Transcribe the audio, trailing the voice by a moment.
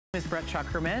Is Brett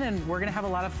Chuckerman, and we're gonna have a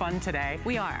lot of fun today.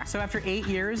 We are. So after 8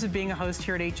 years of being a host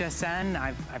here at HSN,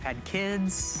 I've had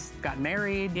kids, got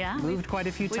married, moved quite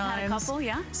a few times. We've had a couple,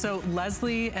 yeah. So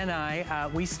Leslie and I,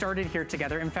 we started here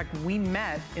together. In fact, we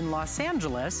met in Los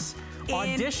Angeles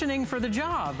auditioning for the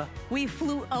job. We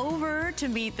flew over to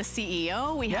meet the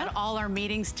CEO. We had all our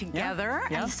meetings together.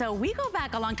 And so we go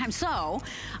back a long time. So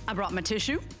I brought my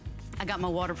tissue. I got my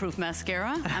waterproof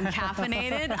mascara. I'm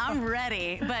caffeinated. I'm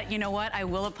ready. But you know what? I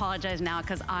will apologize now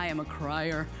because I am a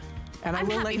crier. And I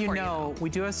will let you know,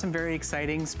 we do have some very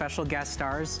exciting special guest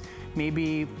stars.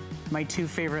 Maybe my two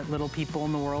favorite little people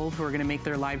in the world who are gonna make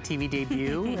their live TV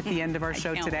debut at the end of our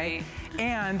show today.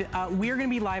 And we're gonna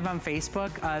be live on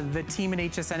Facebook. The team at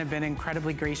HSN have been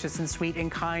incredibly gracious and sweet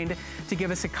and kind to give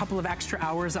us a couple of extra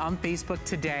hours on Facebook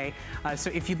today.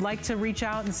 So if you'd like to reach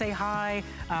out and say hi,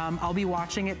 I'll be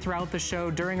watching it throughout the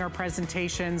show during our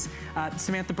presentations.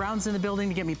 Samantha Brown's in the building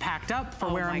to get me packed up for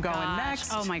where I'm going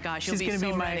next. Oh my gosh, she's gonna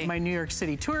be my New York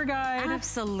City tour guide.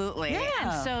 Absolutely.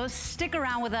 And so stick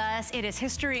around with us. It is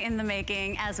history in the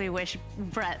making as we wish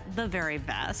Brett the very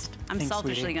best. I'm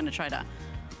selfishly gonna try to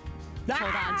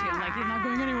hold on to him like he's not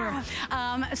going anywhere.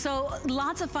 So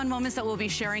lots of fun moments that we'll be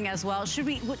sharing as well.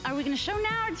 Are we gonna show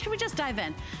now or should we just dive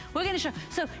in? We're gonna show.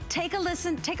 So take a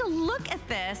listen, take a look at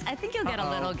this. I think you'll get a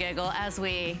little giggle as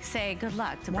we say good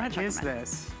luck to Brett Chuckerman. What is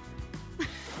this?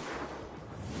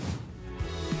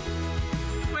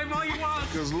 Wave all you want.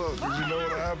 Because look, did you know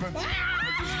what happened?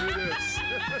 Just do this.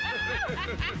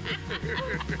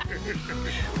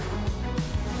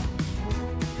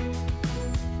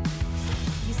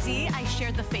 You see, I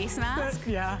shared the face mask.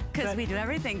 Because we do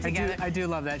everything together. I do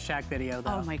love that Shaq video,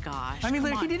 though. Oh my gosh. I mean,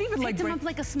 like, he didn't even picked him up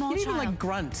like a small child. He didn't even like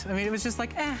grunt. I mean, it was just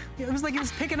like, It was like he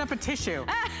was picking up a tissue.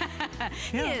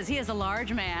 He is a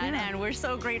large man, and we're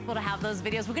so grateful to have those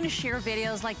videos. We're gonna share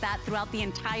videos like that throughout the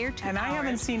entire 2 hours. And I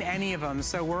haven't seen any of them,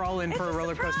 so we're all in for a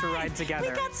roller coaster ride together.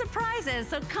 We got surprises,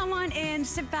 so come on in,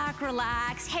 sit back,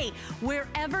 relax. Hey,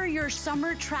 wherever your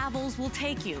summer travels will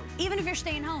take you, even if you're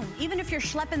staying home, even if you're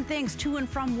schlepping things to and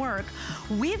from work,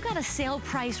 we've got a sale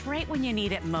price right when you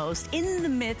need it most in the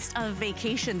midst of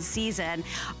vacation season.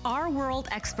 Our world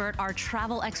expert, our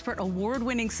travel expert,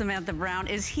 award-winning Samantha Brown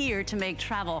is here to make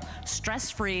travel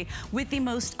stress-free with the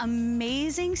most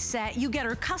amazing set. You get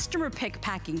her customer pick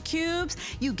packing cubes,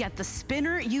 you get the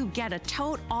spinner, you get a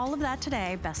tote, all of that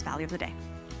today. Best value of the day.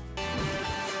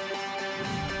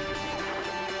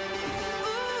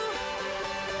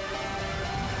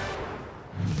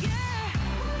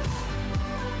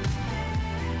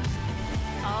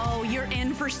 You're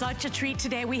in for such a treat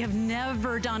today. We have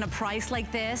never done a price like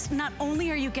this. Not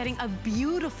only are you getting a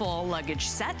beautiful luggage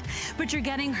set, but you're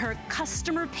getting her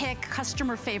customer pick,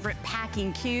 customer favorite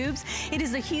packing cubes. It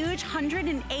is a huge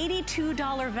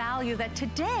 $182 value that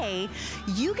today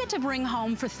you get to bring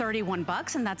home for 31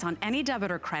 bucks, and that's on any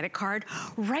debit or credit card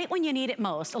right when you need it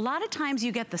most. A lot of times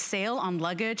you get the sale on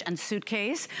luggage and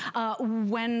suitcase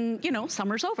when, you know,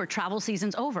 summer's over, travel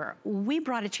season's over. We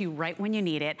brought it to you right when you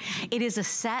need it. It is a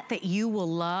set that you will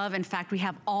love. In fact, we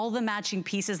have all the matching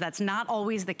pieces. That's not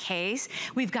always the case.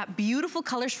 We've got beautiful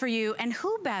colors for you, and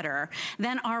who better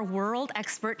than our world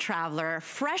expert traveler,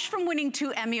 fresh from winning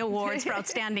 2 Emmy Awards for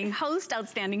Outstanding Host,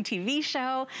 Outstanding TV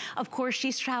Show. Of course,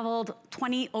 she's traveled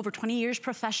over 20 years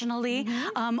professionally,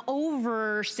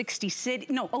 over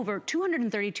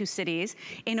 232 cities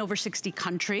in over 60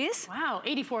 countries. Wow,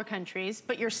 84 countries,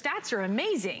 but your stats are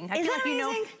amazing. Isn't that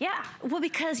amazing? Yeah. Well,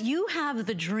 because you have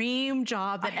the dream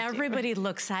job that everybody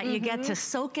looks at. You get to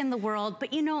soak in the world,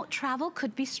 but you know, travel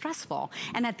could be stressful.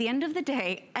 And at the end of the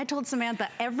day, I told Samantha,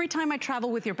 every time I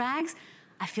travel with your bags,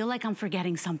 I feel like I'm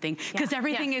forgetting something because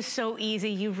everything is so easy.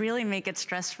 You really make it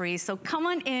stress-free. So come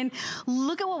on in,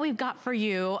 look at what we've got for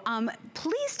you.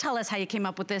 Please tell us how you came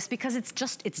up with this because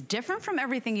it's different from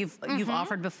everything you've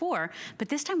offered before, but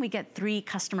this time we get 3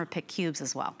 customer pick cubes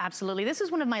as well. Absolutely. This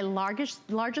is one of my largest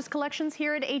collections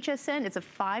here at HSN. It's a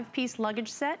 5-piece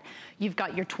luggage set. You've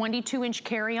got your 22-inch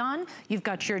carry-on, you've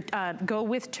got your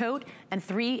go-with tote, and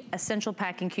 3 essential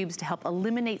packing cubes to help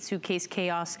eliminate suitcase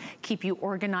chaos, keep you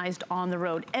organized on the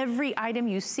road. Every item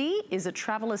you see is a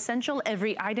travel essential.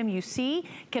 Every item you see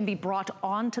can be brought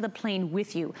onto the plane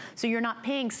with you. So you're not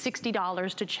paying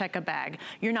 $60 to check a bag.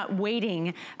 You're not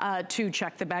waiting to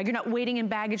check the bag. You're not waiting in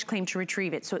baggage claim to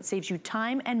retrieve it. So it saves you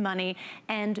time and money,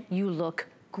 and you look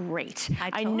great.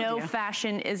 I know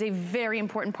fashion is a very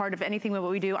important part of anything that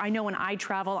we do. I know when I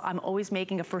travel, I'm always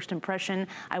making a first impression.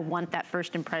 I want that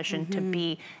first impression to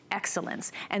be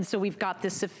excellence. And so we've got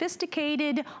this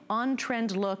sophisticated,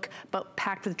 on-trend look, but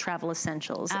packed with travel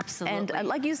essentials. Absolutely. And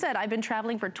like you said, I've been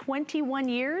traveling for 21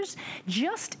 years.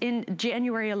 Just in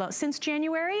January alone, since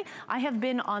January, I have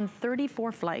been on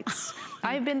 34 flights.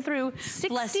 I've been through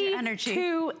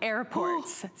 62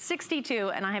 airports,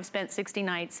 62, and I have spent 60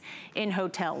 nights in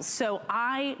hotels. So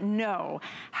I know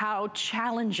how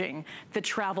challenging the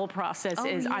travel process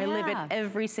is. I live it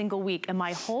every single week, and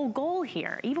my whole goal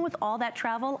here, even with all that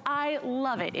travel, I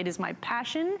love it. It is my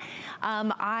passion.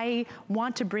 I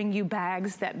want to bring you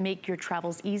bags that make your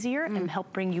travels easier and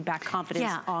help bring you back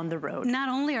confidence on the road. Not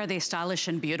only are they stylish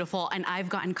and beautiful, and I've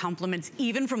gotten compliments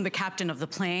even from the captain of the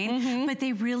plane, but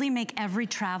they really make every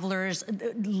traveler's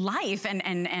life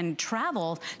and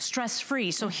travel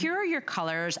stress-free. So here are your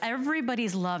colors.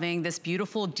 Everybody's loving this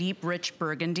beautiful, deep, rich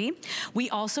burgundy. We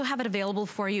also have it available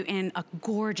for you in a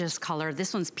gorgeous color.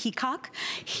 This one's peacock.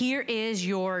 Here is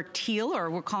your teal, or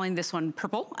we're calling this one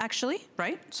purple, actually,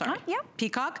 right? Sorry.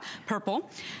 Peacock, purple.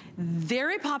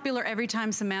 Very popular every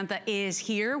time Samantha is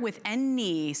here with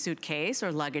any suitcase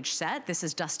or luggage set. This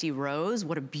is Dusty Rose.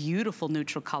 What a beautiful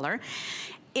neutral color.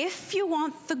 If you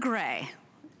want the gray,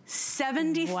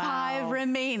 75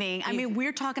 remaining. I mean,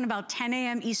 we're talking about 10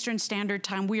 a.m. Eastern Standard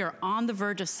Time. We are on the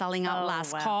verge of selling out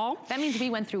last call. That means we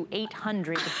went through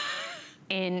 800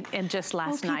 in just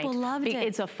last night. People loved it.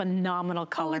 It's a phenomenal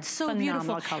color. Oh, it's so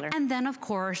beautiful. Color. And then, of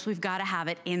course, we've got to have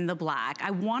it in the black.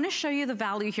 I want to show you the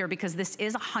value here because this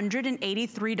is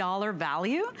 $183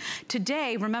 value.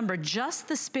 Today, remember, just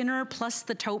the spinner plus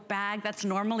the tote bag, that's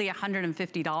normally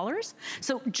 $150.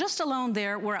 So just alone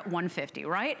there, we're at $150,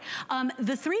 right?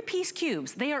 The 3-piece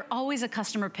cubes, they are always a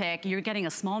customer pick. You're getting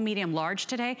a small, medium, large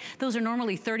today. Those are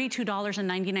normally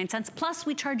 $32.99. Plus,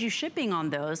 we charge you shipping on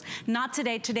those. Not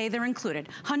today. Today, they're included.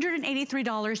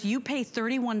 $183, you pay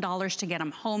 $31 to get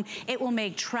them home. It will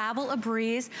make travel a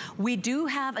breeze. We do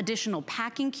have additional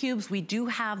packing cubes. We do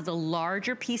have the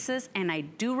larger pieces, and I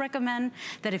do recommend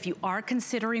that if you are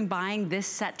considering buying this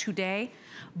set today,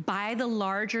 buy the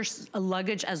larger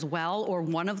luggage as well, or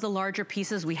one of the larger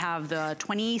pieces. We have the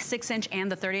 26-inch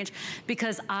and the 30-inch,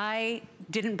 because I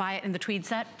didn't buy it in the tweed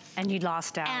set. And you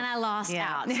lost out. And I lost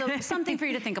out. So something for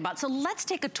you to think about. So let's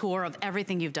take a tour of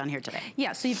everything you've done here today.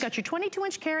 Yeah, so you've got your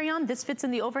 22-inch carry-on. This fits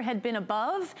in the overhead bin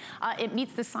above. It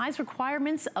meets the size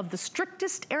requirements of the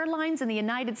strictest airlines in the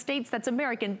United States. That's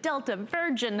American, Delta,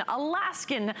 Virgin,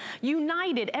 Alaskan,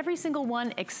 United, every single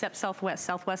one except Southwest.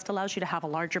 Southwest allows you to have a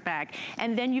larger bag.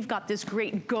 And then you've got this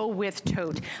great go-with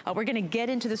tote. We're gonna get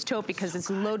into this tote because it's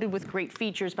loaded with great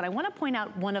features, but I wanna point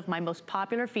out one of my most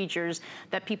popular features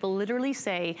that people literally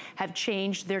say have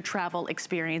changed their travel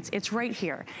experience. It's right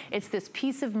here. It's this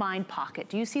peace of mind pocket.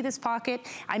 Do you see this pocket?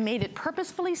 I made it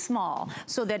purposefully small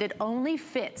so that it only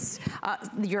fits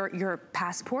your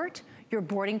passport, your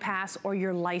boarding pass, or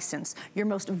your license, your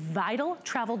most vital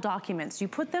travel documents. You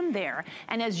put them there,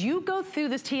 and as you go through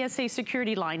this TSA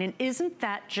security line, and isn't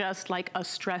that just like a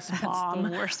stress bomb?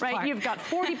 That's the worst right? part. You've got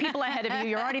 40 people ahead of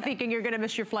you. You're already thinking you're gonna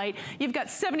miss your flight. You've got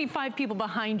 75 people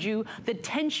behind you. The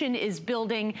tension is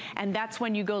building, and that's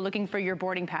when you go looking for your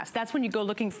boarding pass. That's when you go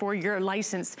looking for your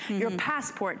license, your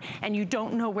passport, and you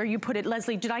don't know where you put it.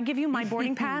 Leslie, did I give you my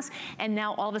boarding pass? And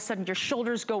now all of a sudden your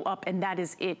shoulders go up, and that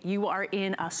is it. You are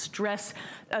in a stressful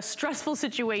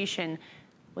situation.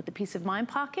 With the peace of mind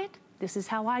pocket, this is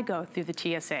how I go through the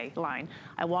TSA line.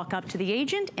 I walk up to the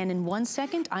agent, and in 1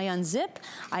 second, I unzip.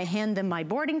 I hand them my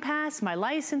boarding pass, my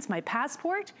license, my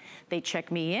passport. They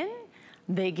check me in.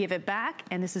 They give it back,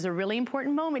 and this is a really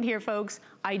important moment here, folks.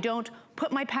 I don't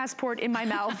put my passport in my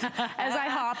mouth as I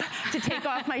hop to take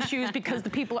off my shoes because the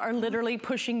people are literally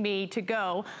pushing me to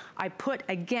go. I put,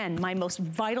 again, my most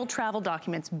vital travel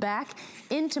documents back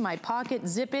into my pocket,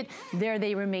 zip it, there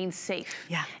they remain safe.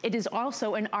 Yeah. It is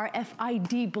also an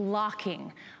RFID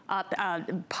blocking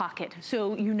pocket,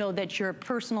 so you know that your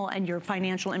personal and your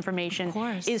financial information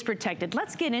is protected.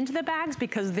 Let's get into the bags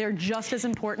because they're just as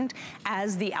important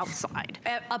as the outside.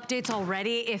 Updates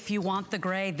already. If you want the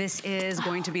gray, this is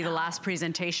going to be the last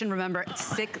presentation. Remember,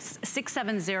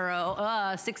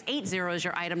 680 is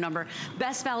your item number.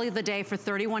 Best value of the day for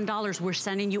 $31. We're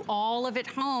sending you all of it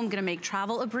home. Gonna make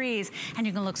travel a breeze, and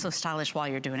you're gonna look so stylish while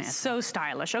you're doing it. So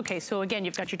stylish. Okay, so again,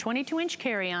 you've got your 22-inch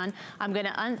carry-on.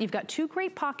 You've got two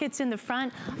great pockets in the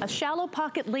front, a shallow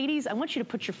pocket. Ladies, I want you to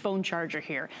put your phone charger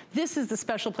here. This is the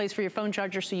special place for your phone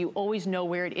charger, so you always know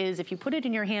where it is. If you put it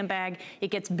in your handbag,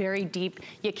 it gets buried deep.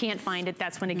 You can't find it.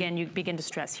 That's when, again, you begin to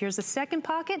stress. Here's the second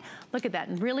pocket, Look at that,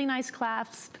 really nice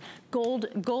clasp,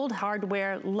 gold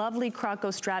hardware, lovely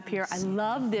Croco strap here. I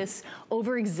love this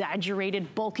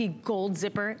over-exaggerated, bulky gold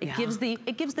zipper. It gives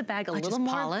the bag a little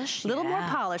more polish. Little more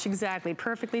polish, exactly,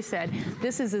 perfectly said.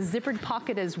 This is a zippered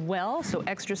pocket as well, so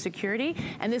extra security.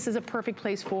 And this is a perfect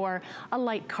place for a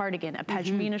light cardigan, a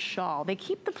pashmina shawl. They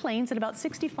keep the planes at about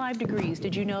 65 degrees.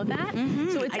 Did you know that?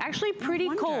 So it's actually pretty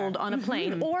cold on a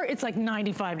plane, or it's like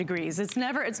 95 degrees. It's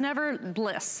never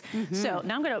bliss. So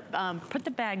now I'm gonna put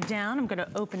the bag down. I'm gonna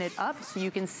open it up so you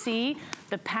can see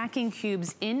the packing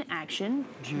cubes in action.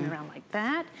 Turn around like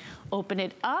that. Open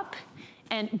it up.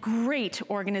 And great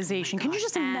organization. Can you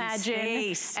just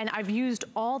imagine? And I've used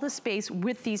all the space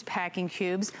with these packing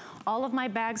cubes. All of my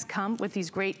bags come with these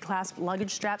great clasp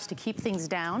luggage straps to keep things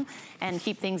down and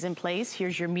keep things in place.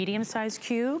 Here's your medium-sized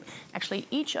cube. Actually,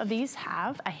 each of these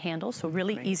have a handle, so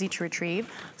really easy to retrieve.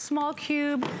 Small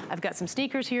cube. I've got some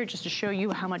sneakers here just to show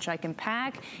you how much I can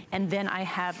pack. And then I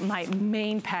have my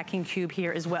main packing cube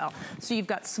here as well. So you've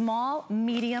got small,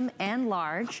 medium, and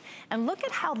large. And look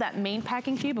at how that main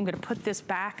packing cube, I'm gonna put this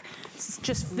back,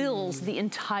 just fills the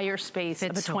entire space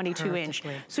of a 22-inch.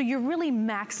 So you're really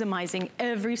maximizing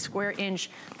every square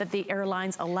inch that the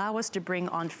airlines allow us to bring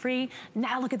on free.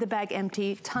 Now look at the bag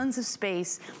empty, tons of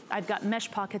space. I've got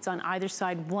mesh pockets on either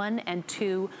side, 1 and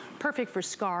 2, perfect for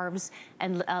scarves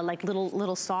and like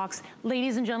little socks.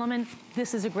 Ladies and gentlemen,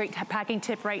 this is a great packing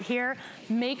tip right here.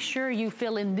 Make sure you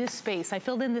fill in this space. I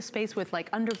filled in this space with like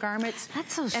undergarments.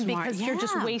 That's so smart. And because you're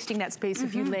just wasting that space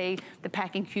if you lay the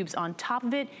packing cubes on top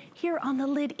of it. Here on the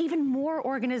lid, even more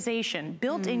organization.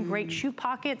 Built-in great shoe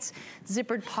pockets,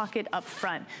 zippered pocket up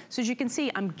front. So as you can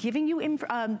see, I'm giving you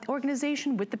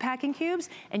organization with the packing cubes,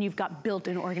 and you've got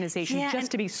built-in organization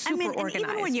just to be super organized. And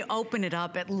even when you open it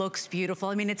up, it looks beautiful.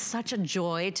 I mean, it's such a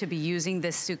joy to be using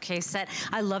this suitcase set.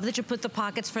 I love that you put the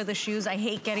pockets for the shoes. I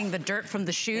hate getting the dirt from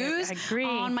the shoes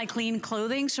on my clean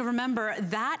clothing. So remember,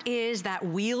 that is that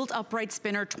wheeled upright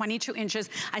spinner, 22 inches.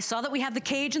 I saw that we have the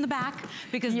cage in the back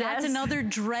because that's another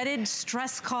dreaded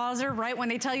stress causer, right? When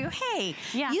they tell you, hey,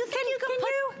 you think you can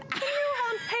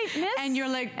pay, miss? And you're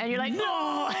like,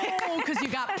 no, because you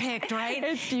got picked, right?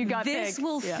 This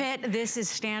will fit. This is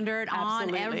standard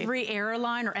on every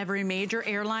airline or every major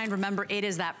airline. Remember, it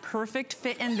is that perfect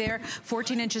fit in there,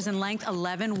 14 inches in length,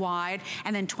 11 wide,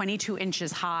 and then 22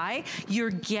 inches high.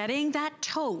 You're getting that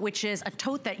tote, which is a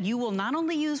tote that you will not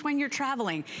only use when you're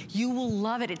traveling, you will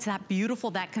love it. It's that beautiful,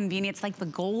 that convenient. It's like the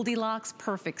Goldilocks,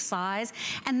 perfect size.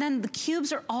 And then the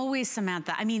cubes are always,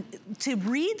 Samantha, I mean, to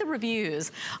read the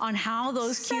reviews on how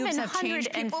those cubes have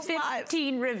changed people's lives.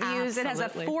 715 reviews. It has a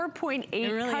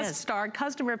 4.8 star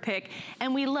customer pick,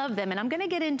 and we love them. And I'm gonna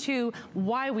get into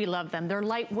why we love them. They're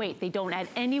lightweight. They don't add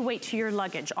any weight to your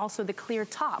luggage. Also, the clear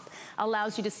top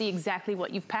allows you to see exactly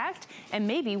what you've packed and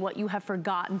maybe what you have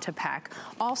forgotten to pack.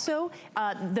 Also,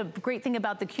 the great thing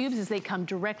about the cubes is they come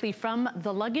directly from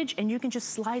the luggage, and you can just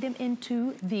slide them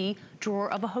into the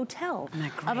drawer of a hotel,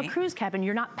 of a cruise cabin.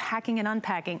 You're not packing and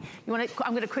unpacking.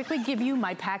 I'm gonna quickly give you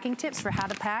my packing tips for how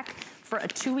to pack for a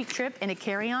 2-week trip in a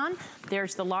carry-on.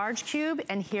 There's the large cube,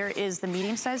 and here is the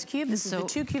medium-sized cube. This is the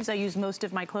 2 cubes I use most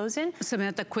of my clothes in.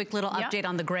 Samantha, quick little update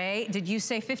on the gray. Did you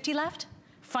say 50 left?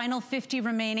 Final 50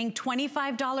 remaining.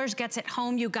 $25 gets it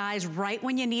home, you guys, right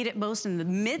when you need it most in the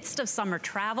midst of summer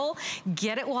travel.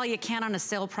 Get it while you can on a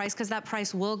sale price, because that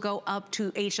price will go up to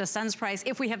HSN's price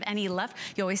if we have any left.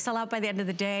 You always sell out by the end of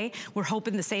the day. We're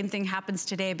hoping the same thing happens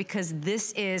today, because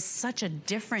this is such a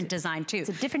different design too. It's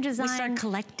a different design. We start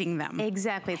collecting them.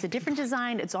 Exactly. It's a different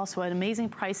design. It's also an amazing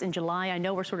price in July. I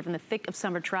know we're sort of in the thick of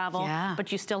summer travel,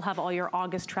 but you still have all your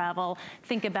August travel.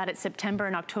 Think about it. September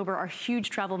and October are huge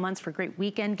travel months for great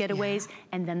weekend getaways,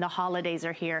 and then the holidays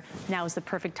are here. Now is the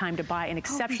perfect time to buy an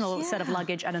exceptional set of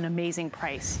luggage at an amazing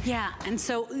price. Yeah, and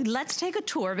so let's take a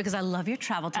tour, because I love your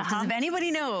travel tips. If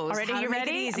anybody knows how to make it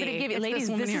easy, I'm gonna give you, ladies,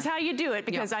 this is how you do it,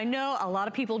 because I know a lot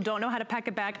of people don't know how to pack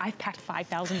a bag. I've packed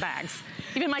 5,000 bags,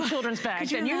 even my children's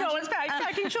bags, and you know it's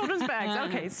packing children's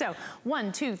bags. Okay, so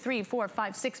 1, 2, 3, 4,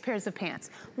 5, 6 pairs of pants.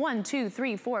 1, 2,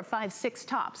 3, 4, 5, 6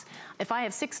 tops. If I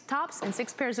have 6 tops and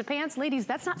 6 pairs of pants, ladies,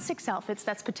 that's not 6 outfits.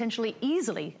 That's potentially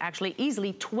actually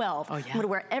easily 12. I'm gonna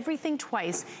wear everything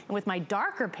twice, and with my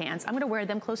darker pants, I'm gonna wear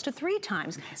them close to 3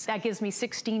 times. That gives me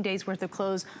 16 days worth of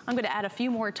clothes. I'm gonna add a few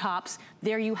more tops.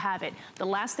 There you have it. The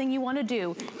last thing you wanna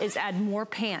do is add more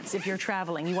pants if you're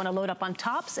traveling. You wanna load up on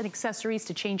tops and accessories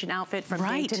to change an outfit from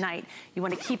day to night. You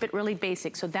wanna keep it really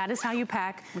basic. So that is how you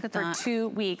pack for 2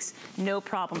 weeks, no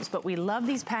problems. But we love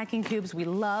these packing cubes. We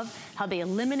love how they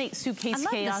eliminate suitcase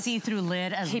chaos. I love the see-through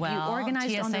lid as well. Keep you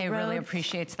organized on the road. TSA really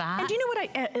appreciates that. And do you know what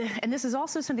and this is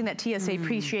also something that TSA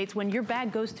appreciates, when your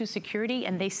bag goes through security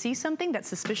and they see something that's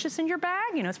suspicious in your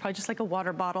bag, you know, it's probably just like a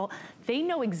water bottle, they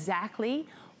know exactly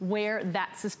where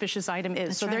that suspicious item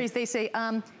is. So they say,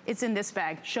 it's in this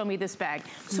bag, show me this bag.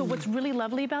 So what's really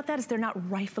lovely about that is they're not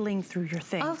rifling through your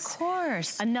things. Of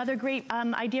course. Another great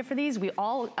idea for these, we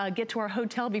all get to our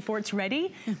hotel before it's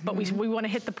ready, but we want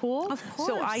to hit the pool. Of course.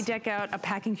 So I deck out a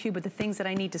packing cube with the things that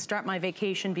I need to start my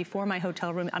vacation before my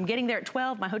hotel room. I'm getting there at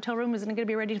 12, my hotel room isn't gonna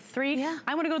be ready at 3. Yeah.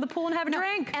 I wanna go to the pool and have a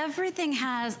drink. Everything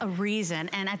has a reason,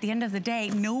 and at the end of the day,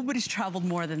 nobody's traveled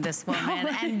more than this woman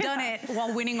and done it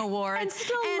while winning awards. And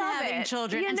still love having it.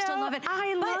 children, and still love it.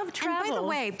 I love travel. And by the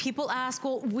way, people ask,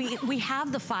 well, we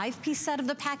have the 5-piece set of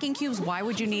the packing cubes. Why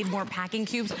would you need more packing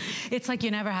cubes? It's like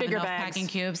you never have enough packing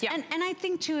cubes. Yeah. And I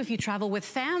think too, if you travel with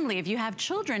family, if you have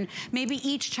children, maybe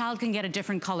each child can get a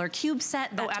different color cube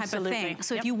set, that type of thing.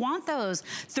 So if you want those,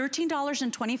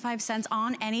 $13.25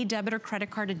 on any debit or credit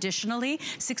card additionally.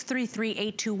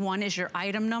 633821 is your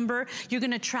item number. You're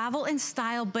gonna travel in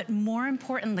style, but more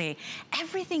importantly,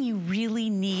 everything you really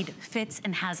need fits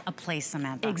and has a place,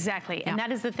 Samantha. Exactly, and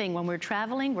that is the thing. When we're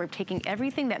traveling, we're taking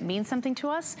everything that means something to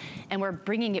us and we're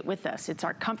bringing it with us. It's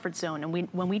our comfort zone, and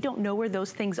when we don't know where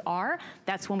those things are,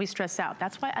 that's when we stress out.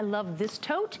 That's why I love this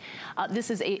tote. This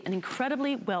is an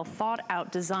incredibly well thought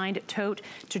out, designed tote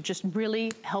to just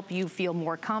really help you feel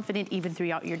more confident even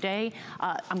throughout your day.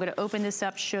 I'm gonna open this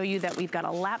up, show you that we've got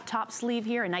a laptop sleeve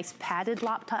here, a nice padded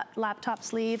laptop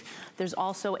sleeve. There's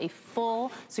also a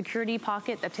full security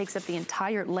pocket that takes up the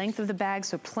entire length of the bag,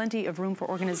 so plenty of room for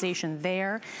organization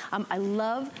there. I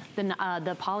love the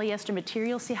polyester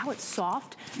material. See how it's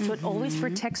soft? So it always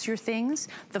protects your things.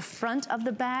 The front of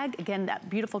the bag, again, that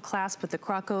beautiful clasp with the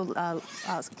Croco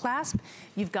clasp.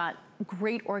 You've got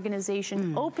great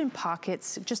organization, open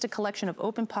pockets, just a collection of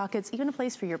open pockets, even a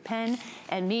place for your pen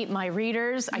and my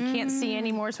readers. I can't see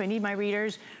anymore, so I need my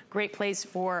readers. Great place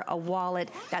for a wallet.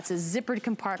 That's a zippered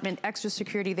compartment, extra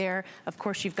security there. Of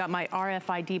course, you've got my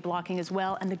RFID blocking as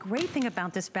well. And the great thing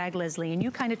about this bag, Leslie, and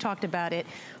you kind of talked about it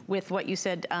with what you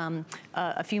said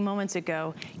a few moments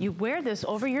ago, you wear this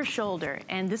over your shoulder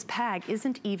and this bag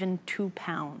isn't even 2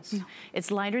 pounds. No.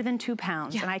 It's lighter than 2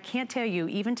 pounds. Yeah. And I can't tell you,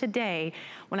 even today,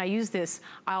 when I use this,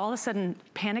 all of a sudden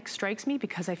panic strikes me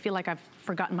because I feel like I've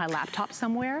forgotten my laptop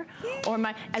somewhere. Or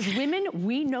as women,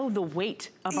 we know the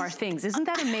weight of our things. Isn't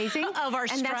that amazing? Of our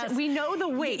stress. We know the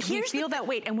weight. We feel that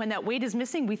weight. And when that weight is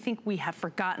missing, we think we have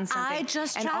forgotten something. I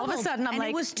just and traveled, all of a sudden I'm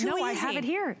like, it was too easy. I have it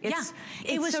here.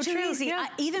 It was so too easy. Yeah.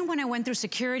 Even when I went through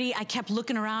security, I kept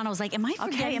looking around. I was like, am I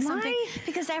forgetting something?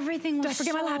 Because everything was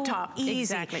so my laptop. Easy.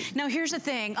 Exactly. Now here's the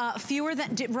thing. Fewer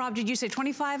than, Rob, did you say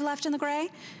 25 left in the gray?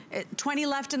 20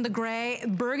 left in the gray.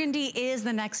 Burgundy is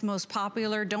the next most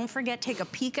popular. Don't forget, take a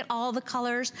peek at all the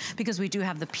colors because we do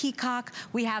have the peacock.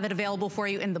 We have it available for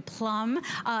you in the plum.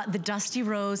 The dusty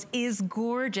rose is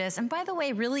gorgeous. And by the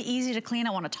way, really easy to clean. I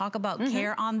want to talk about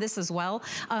care on this as well.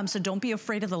 So don't be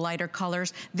afraid of the lighter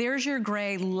colors. There's your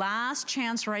gray, last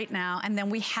chance right now. And then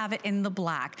we have it in the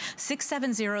black.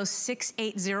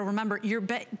 670680. Remember, you're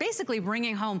basically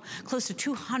bringing home close to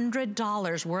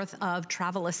 $200 worth of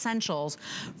travel essentials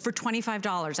for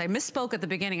 $25. I misspoke at the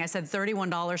beginning. I said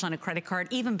 $31 on a credit card.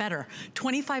 Even better,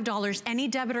 $25, any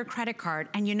debit or credit card.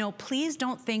 And you know, please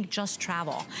don't think just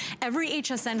travel. Every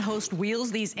HSN host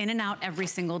wheels these in and out every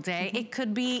single day. It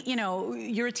could be, you know,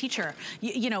 you're a teacher,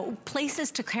 you know,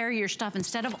 places to carry your stuff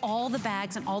instead of all the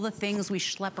bags and all the things we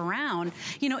schlep around.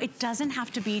 You know, it doesn't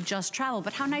have to be just travel,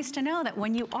 but how nice to know that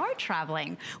when you are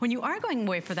traveling, when you are going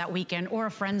away for that weekend or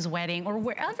a friend's wedding or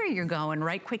wherever you're going,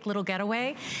 right, quick little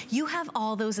getaway, you have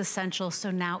all those essentials,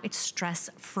 so now it's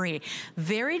stress-free.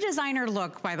 Very designer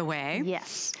look, by the way.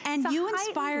 Yes. And you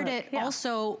inspired it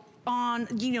also on,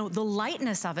 you know, the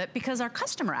lightness of it because our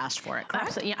customer asked for it, correct?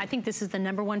 Absolutely. Yeah, I think this is the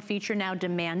 #1 feature now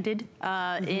demanded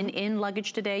in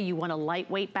luggage today. You want a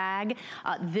lightweight bag.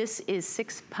 This is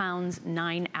 6 pounds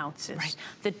 9 ounces. Right.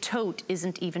 The tote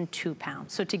isn't even 2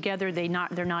 pounds. So together they're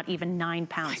not even 9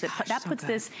 pounds. That puts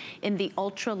this in the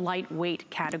ultra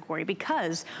lightweight category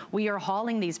because we are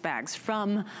hauling these bags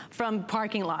from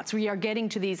parking lots. We are getting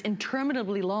to these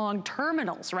interminably long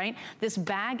terminals, right? This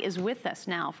bag is with us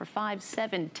now for 5,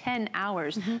 7, 10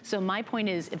 hours. So my point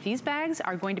is, if these bags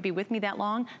are going to be with me that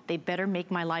long, they better make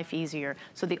my life easier.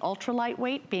 So the ultra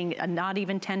lightweight being not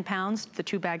even 10 pounds, the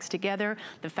 2 bags together,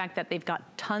 the fact that they've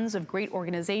got tons of great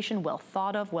organization, well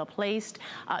thought of, well placed,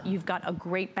 you've got a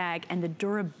great bag, and the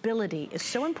durability is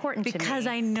so important to me. Because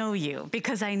I know you,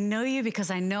 because I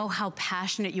know how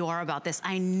passionate you are about this.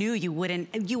 I knew you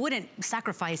wouldn't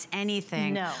sacrifice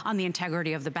anything on the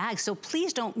integrity of the bag. So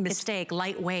please don't mistake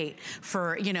lightweight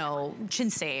for, you know, chin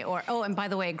save gray, or, oh, and by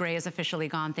the way, gray is officially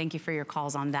gone. Thank you for your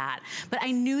calls on that. But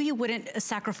I knew you wouldn't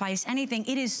sacrifice anything.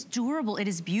 It is durable, it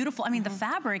is beautiful. I mean, the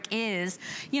fabric is,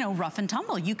 you know, rough and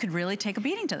tumble. You could really take a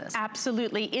beating to this.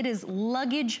 Absolutely, it is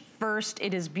luggage first,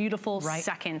 it is beautiful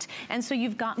second. And so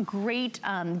you've got great,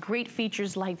 great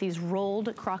features like these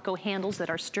rolled Croco handles that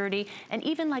are sturdy, and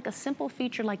even like a simple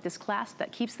feature like this clasp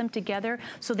that keeps them together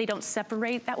so they don't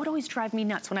separate. That would always drive me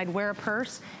nuts when I'd wear a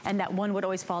purse and that one would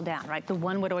always fall down, right? The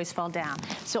one would always fall down.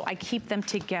 So I keep them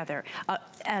together.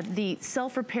 The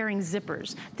self-repairing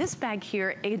zippers. This bag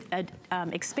here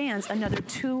expands another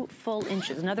 2 full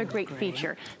inches, another great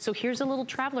feature. So here's a little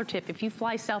traveler tip. If you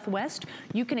fly Southwest,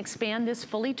 you can expand this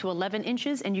fully to 11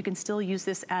 inches and you can still use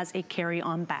this as a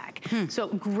carry-on bag. So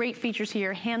great features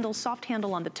here. Handle, soft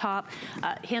handle on the top,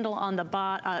 handle on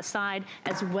the side,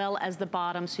 as well as the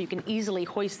bottom, so you can easily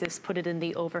hoist this, put it in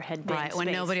the overhead bin space.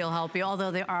 When nobody will help you,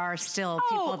 although there are still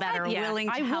people that are willing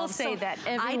to help. I will say that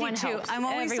everyone helps. I do too. I'm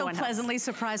always so pleasantly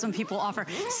surprised when people offer.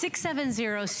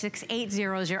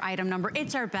 670-680 is your item number.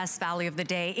 It's our best value of the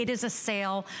day. It is a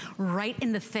sale right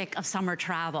in the thick of summer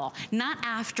travel. Not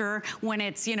after, when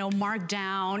it's, you know, marked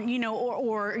down, you know,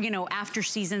 or you know, after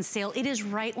season sale. It is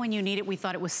right when you need it. We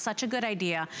thought it was such a good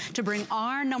idea to bring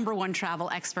our #1 travel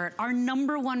expert, our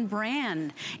 #1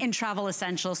 brand in travel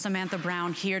essentials, Samantha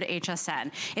Brown, here to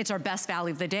HSN. It's our best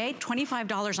value of the day,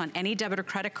 $25 on any debit or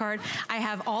credit card. I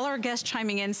have all our guests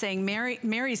chiming in saying,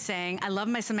 Mary's saying, I love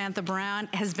my Samantha Brown,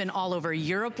 has been all over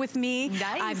Europe with me.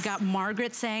 Nice. I've got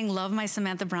Margaret saying, love my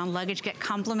Samantha Brown luggage, get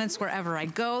compliments wherever I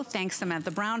go. Thanks,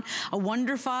 Samantha Brown. A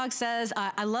Wonderfog says,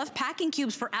 I love packing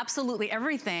cubes for absolutely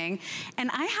everything. And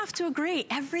I have to agree,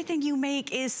 everything you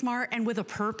make is smart and with a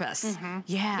purpose.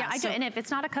 Yeah, I do. And if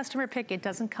it's not a customer pick, it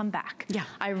doesn't come back. Yeah.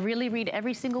 I really read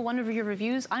every single one of your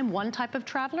reviews. I'm one type of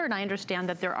traveler, and I understand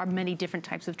that there are many different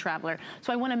types of traveler.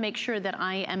 So I want to make sure that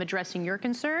I am addressing your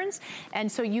concerns.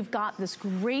 And so you've got this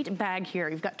great bag here.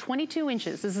 You've got 22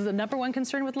 inches. This is the #1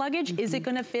 concern with luggage. Is it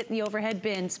going to fit in the overhead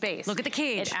bin space? Look at the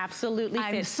cage. It absolutely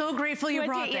fits. I'm so grateful you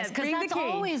brought this, because that's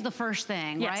always the first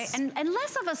thing, right? And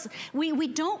less of us, we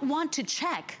don't want to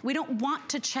check. We don't want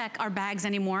to check our bags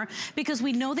anymore because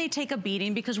we know they take a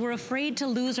beating, because we're afraid to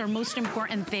lose our most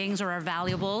important things or our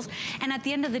valuables. And at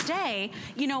the end of the day,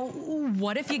 you know,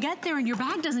 what if you get there and your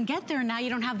bag doesn't get there and now you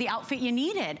don't have the outfit you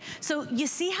needed? So you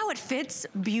see how it fits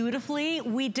beautifully?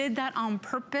 We did that on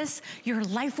purpose. Your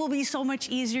life will be so much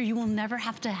easier. You will never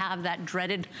have to have that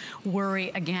dreaded worry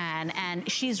again. And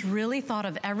she's really thought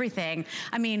of everything.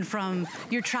 I mean, from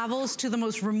your travels to the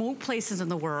most remote places in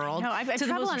the world, no, I've to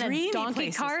the most dreamy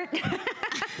donkey cart.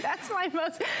 That's my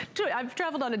most, I've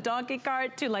traveled on a donkey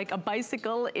cart, to like a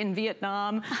bicycle in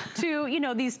Vietnam, to, you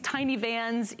know, these tiny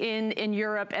vans in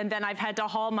Europe, and then I've had to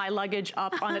haul my luggage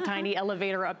up on a tiny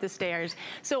elevator up the stairs.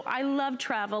 So I love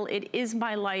travel. It is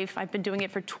my life. I've been doing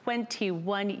it for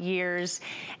 21 years.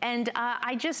 And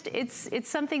it's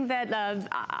something that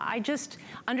I just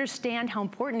understand how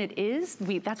important it is.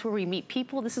 That's where we meet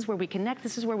people. This is where we connect.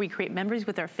 This is where we create memories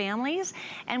with our families.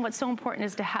 And what's so important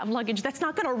is to have luggage that's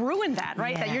not going to ruin that,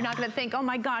 right? That you're not going to think, oh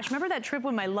my gosh, remember that trip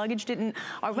when my luggage didn't,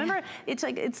 or remember, it's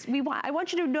like, I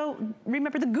want you to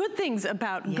remember the good things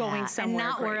about going somewhere. And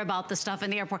not worry about the stuff in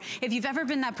the airport. If you've ever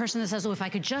been that person that says, oh, if I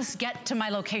could just get to my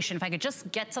location, if I could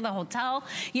just get to the hotel,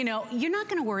 you know, you're not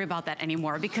going to worry about that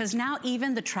anymore, because now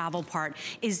even the travel part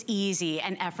is easy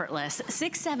and effortless.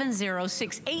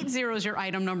 670-680 is your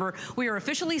item number. We are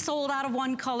officially sold out of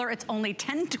one color. It's only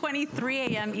 10:23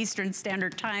 a.m. Eastern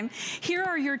Standard Time. Here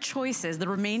are your choices. The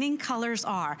remaining colors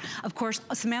are, of course,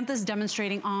 Samantha's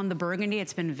demonstrating on the burgundy.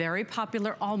 It's been very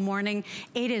popular all morning.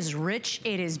 It is rich.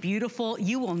 It is beautiful.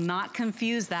 You will not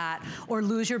confuse that or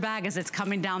lose your bag as it's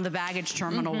coming down the baggage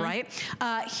terminal, right?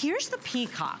 Here's the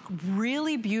peacock.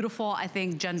 Really beautiful. I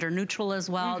think gender neutral as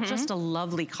well. Just a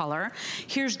lovely color.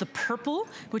 Here's the purple,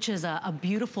 which is a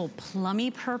beautiful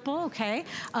plummy purple, okay?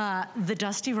 The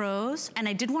dusty rose. And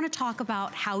I did want to talk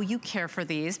about how you care for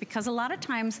these, because a lot of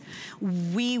times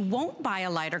we won't buy a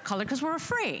lighter color because we're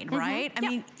afraid, right? I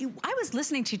mean, I was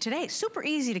listening to you today. Super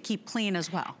easy to keep clean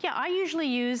as well. Yeah, I usually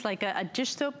use like a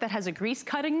dish soap that has a grease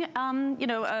cutting, you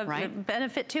know,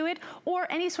 benefit to it, or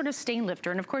any sort of stain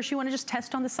lifter. And of course, you want to just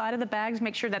test on the side of the bags,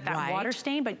 make sure that water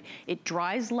stain, but it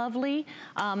dries lovely.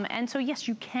 And so yes,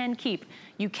 you can keep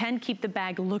the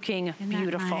bag looking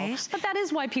beautiful. Nice? But that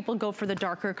is why people go for the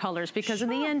darker colors, because in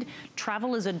the end,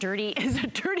 travel is a dirty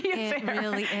affair. It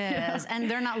really is. And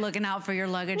they're not looking out for your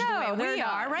luggage the way we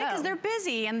are, right? Because they're busy.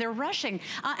 busy and they're rushing.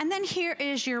 And then here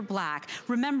is your black.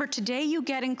 Remember, today you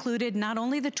get included not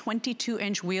only the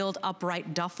 22-inch wheeled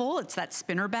upright duffel, it's that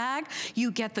spinner bag,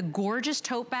 you get the gorgeous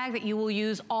tote bag that you will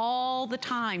use all the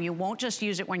time. You won't just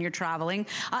use it when you're traveling.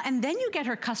 And then you get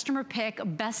her customer pick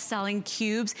best-selling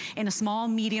cubes in a small,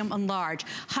 medium, and large.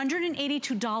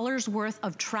 $182 worth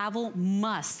of travel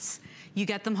musts. You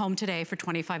get them home today for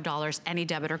 $25, any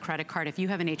debit or credit card. If you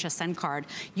have an HSN card,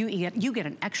 you get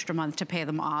an extra month to pay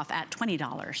them off at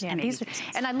 $20. Yeah,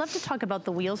 and I'd love to talk about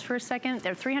the wheels for a second.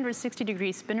 They're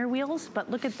 360-degree spinner wheels, but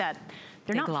look at that.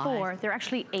 They're not glide. 4, they're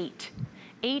actually 8.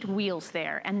 8 wheels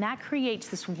there, and that creates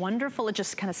this wonderful, it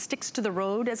just kind of sticks to the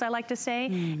road, as I like to say,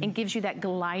 and gives you that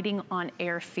gliding on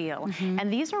air feel.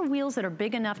 And these are wheels that are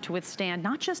big enough to withstand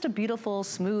not just a beautiful,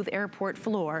 smooth airport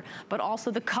floor, but also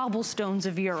the cobblestones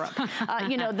of Europe.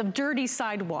 You know, the dirty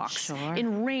sidewalks,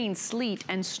 in rain, sleet,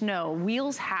 and snow.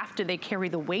 Wheels they carry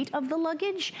the weight of the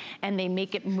luggage, and they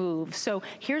make it move. So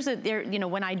here's you know,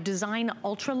 when I design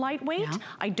ultra lightweight,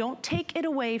 I don't take it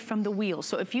away from the wheels.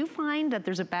 So if you find that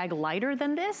there's a bag lighter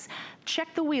than this, check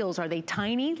the wheels. Are they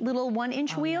tiny little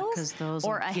 1-inch wheels,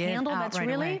 or a handle that's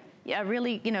really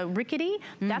you know, rickety?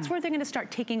 That's where they're going to start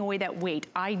taking away that weight.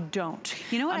 I don't.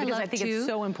 You know what I love I think it's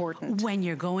so important. When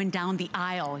you're going down the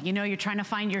aisle, you know, you're trying to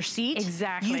find your seat.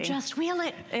 Exactly. You just wheel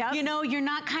it. You know, you're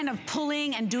not kind of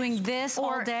pulling and doing this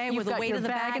all day with the weight of the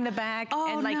bag in the back,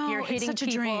 and like you're hitting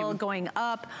people going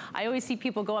up. I always see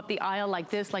people go up the aisle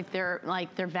like this, like they're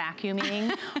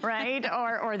vacuuming, right?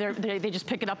 Or they just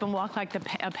pick it up and walk like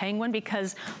a penguin,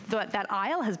 because that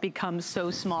aisle has become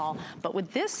so small. But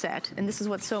with this set, and this is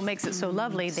what makes it so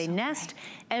lovely, they nest.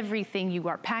 Everything you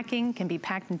are packing can be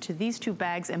packed into these 2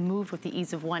 bags and moved with the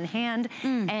ease of one hand.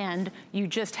 And you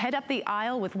just head up the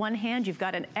aisle with one hand. You've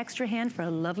got an extra hand for a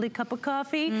lovely cup of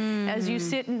coffee. As you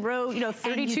sit in row, you know,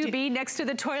 32B next to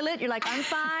the toilet, you're like, I'm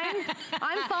fine.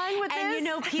 I'm fine with this. And you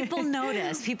know, people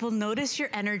notice. People notice your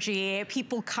energy.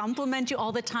 People compliment you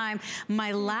all the time.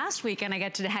 My last weekend, I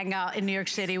got to hang out in New York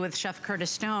City with Chef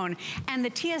Curtis Stone, and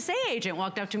the TSA agent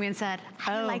walked up to me and said,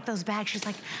 I like those bags. She's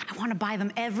like, I want to buy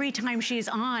them every time she's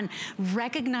on.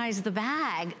 Recognize the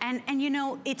bag. And you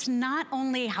know, it's not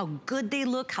only how good they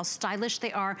look, how stylish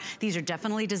they are. These are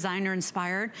definitely designer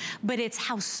inspired, but it's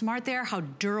how smart they are, how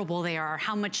durable they are,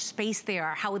 how much space they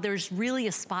are, how there's really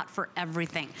a spot for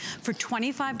everything. For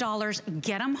 $25,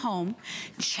 get them home.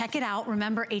 Check it out.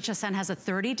 Remember, HSN has a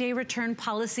 30-day return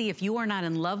policy. If you are not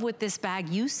in love with this bag,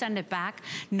 you send it back.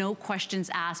 No questions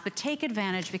asked, but take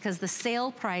advantage, because the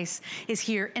sale price is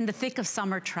here in the thick of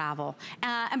summer travel.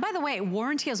 And by the way,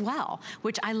 warranty as well,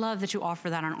 which I love that you offer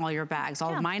that on all your bags.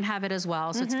 All of mine have it as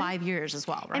well, so it's 5 years as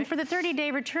well, right? And for the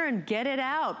 30-day return, get it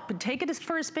out, but take it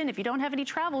for a spin. If you don't have any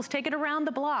travels, take it around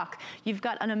the block. You've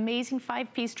got an amazing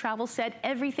 5-piece travel set.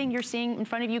 Everything you're seeing in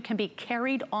front of you can be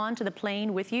carried onto the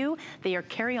plane with you. They are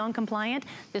carry-on compliant.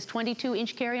 This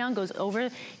 22-inch carry-on goes over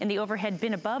in the overhead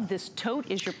bin above. This tote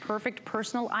is your perfect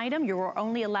personal item. You're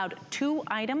only allowed 2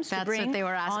 items to bring. That's what they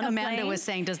were asking. Amanda plane. Was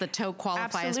saying, does the tote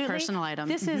qualify as personal item?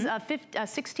 This is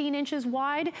 16 inches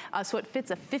wide, so it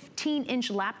fits a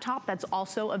 15-inch laptop. That's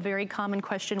also a very common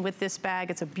question with this bag.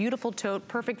 It's a beautiful tote,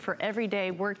 perfect for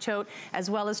everyday work tote as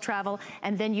well as travel.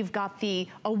 And then you've got the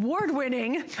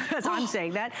award-winning, as I'm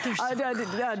saying that,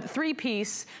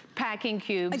 3-piece packing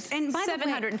cubes, and by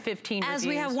 715 as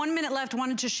we have 1 minute left,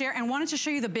 wanted to show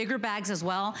you the bigger bags as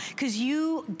well, because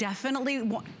you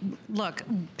definitely look,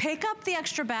 pick up the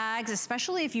extra bags,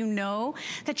 especially if you know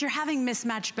that you're having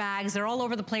mismatched bags. They're all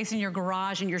over the place in your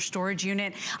garage and your storage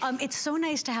unit. It's so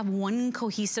nice to have one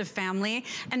cohesive family,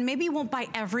 and maybe you won't buy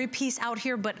every piece out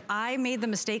here, but I made the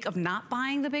mistake of not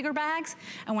buying the bigger bags,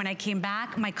 and when I came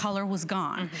back, my color was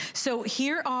gone. So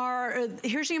here's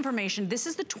the information. This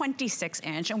is the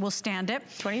 26-inch, and we'll stand it.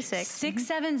 26.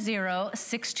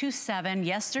 670-627.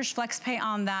 Yes, there's flex pay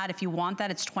on that. If you want that,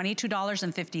 it's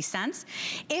 $22.50.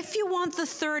 If you want the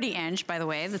 30-inch, by the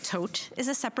way, the tote is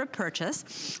a separate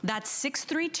purchase. That's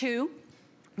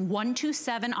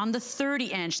 $632-127 on the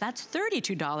 30-inch. That's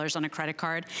 $32 on a credit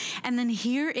card. And then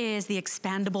here is the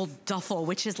expandable duffel,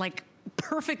 which is like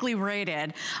perfectly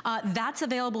rated. That's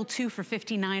available too for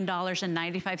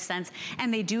 $59.95.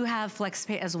 And they do have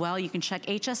FlexPay as well. You can check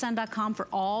hsn.com for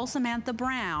all Samantha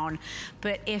Brown.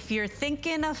 But if you're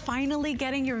thinking of finally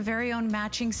getting your very own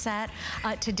matching set,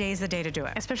 today's the day to do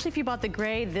it. Especially if you bought the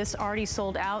gray, this already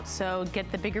sold out, so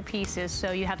get the bigger pieces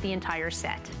so you have the entire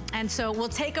set. And so we'll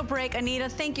take a break. Anita,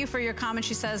 thank you for your comment.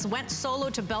 She says, went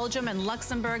solo to Belgium and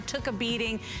Luxembourg, took a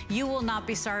beating. You will not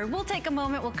be sorry. We'll take a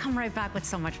moment. We'll come right back with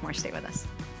so much more. Stay with us.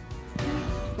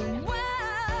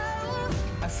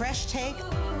 A fresh take,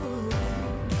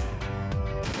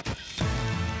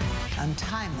 on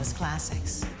timeless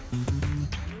classics.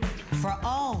 For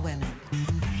all women,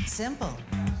 simple,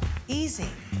 easy,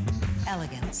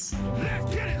 elegance.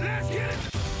 Let's get it, let's get it!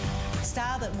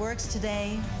 Style that works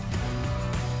today,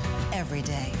 every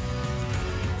day.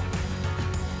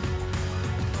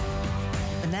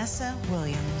 Vanessa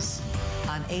Williams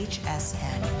on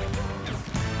HSN.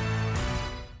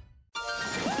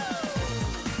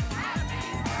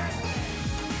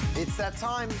 It's that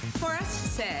time for us to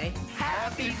say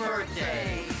happy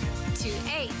birthday to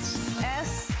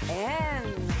HSN.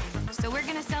 So we're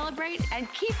gonna celebrate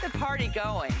and keep the party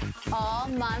going all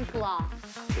month long.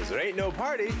 Because there ain't no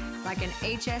party like an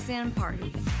HSN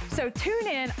party. So tune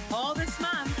in all this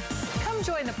month. Come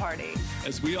join the party.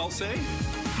 As we all say,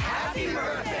 happy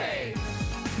birthday!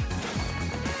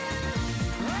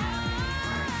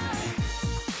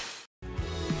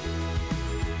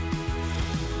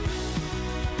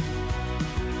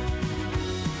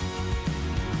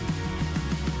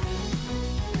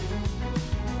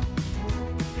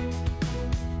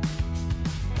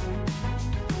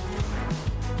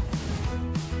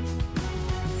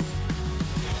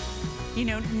 You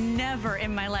know, never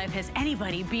in my life has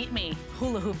anybody beat me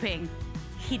hula hooping.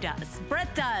 He does.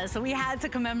 Brett does. So we had to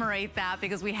commemorate that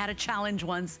because we had a challenge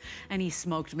once and he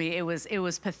smoked me. It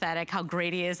was pathetic how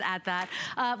great he is at that.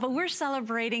 But we're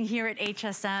celebrating here at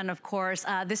HSN, of course.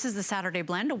 This is the Saturday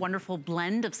Blend, a wonderful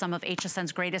blend of some of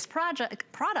HSN's greatest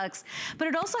products. But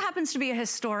it also happens to be a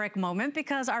historic moment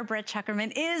because our Brett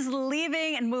Checkerman is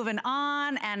leaving and moving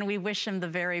on, and we wish him the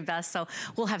very best. So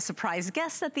we'll have surprise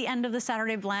guests at the end of the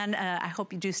Saturday Blend. I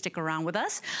hope you do stick around with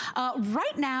us.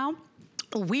 Right now,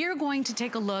 we're going to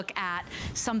take a look at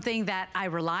something that I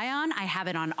rely on. I have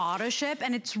it on auto ship,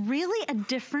 and it's really a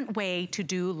different way to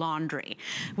do laundry.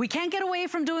 We can't get away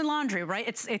from doing laundry, right?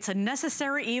 It's a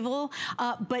necessary evil,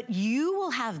 but you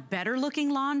will have better looking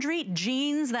laundry,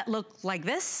 jeans that look like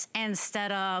this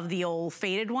instead of the old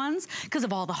faded ones because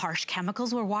of all the harsh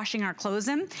chemicals we're washing our clothes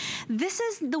in. This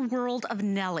is the world of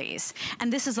Nellie's,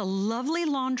 and this is a lovely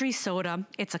laundry soda.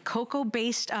 It's a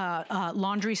cocoa-based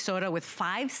laundry soda with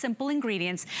 5 simple ingredients.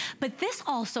 But this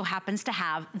also happens to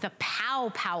have the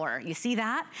Pow Power. You see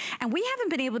that? And we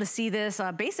haven't been able to see this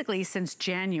basically since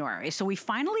January. So we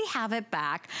finally have it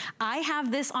back. I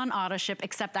have this on auto ship,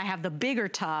 except I have the bigger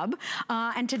tub.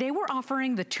 And today we're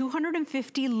offering the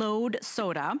 250 load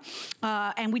soda.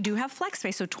 And we do have flex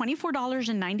space, so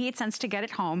 $24.98 to get it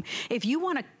home. If you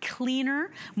want a cleaner,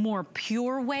 more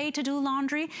pure way to do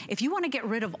laundry, if you want to get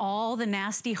rid of all the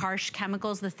nasty, harsh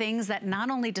chemicals, the things that not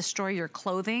only destroy your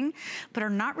clothing, but are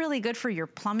not really good for your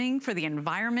plumbing, for the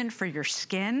environment, for your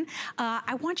skin,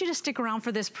 I want you to stick around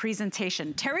for this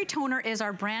presentation. Terry Toner is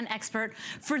our brand expert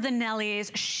for the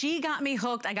Nellie's. She got me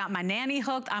hooked. I got my nanny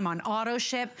hooked. I'm on auto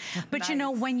ship. But nice. You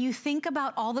know, when you think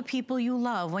about all the people you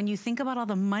love, when you think about all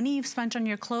the money you've spent on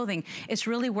your clothing, it's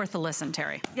really worth a listen,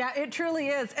 Terry. Yeah, it truly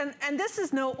is. And this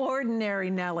is no ordinary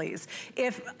Nellie's.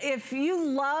 If you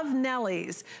love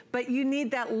Nellie's, but you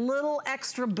need that little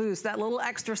extra boost, that little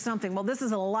extra something, well, this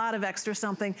is a lot of extra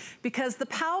something because the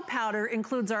Pow Powder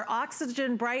includes our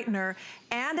oxygen brightener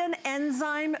and an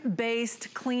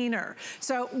enzyme-based cleaner.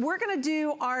 So we're gonna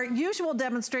do our usual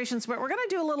demonstrations, but we're gonna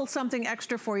do a little something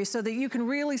extra for you so that you can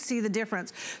really see the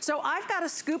difference. So I've got a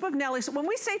scoop of Nellie's. When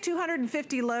we say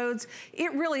 250 loads,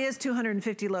 it really is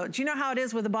 250 loads. You know how it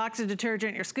is with a box of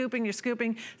detergent, you're scooping,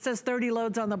 it says 30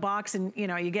 loads on the box and you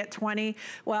know, you get 20.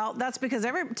 Well, that's because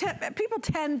people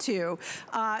tend to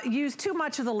use too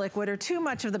much of the liquid or too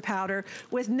much of the powder.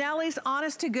 With Nellie's,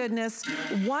 honest to goodness,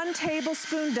 1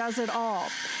 tablespoon does it all.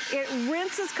 It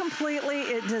rinses completely,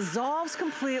 it dissolves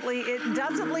completely, it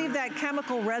doesn't leave that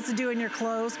chemical residue in your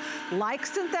clothes like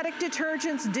synthetic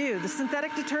detergents do. The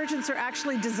synthetic detergents are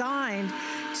actually designed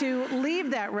to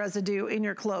leave that residue in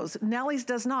your clothes. Nellie's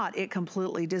does not. It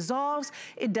completely dissolves.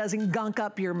 It doesn't gunk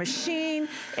up your machine.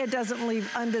 It doesn't leave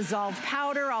undissolved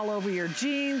powder all over your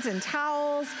jeans and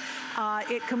towels.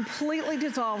 It completely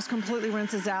dissolves, completely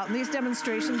rinses out. And these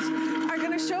demonstrations are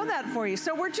gonna show that for you.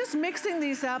 So we're just mixing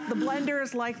these up. The blender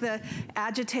is like the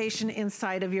agitation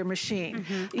inside of your machine.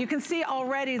 Mm-hmm. You can see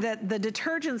already that the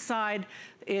detergent side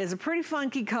is a pretty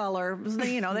funky color.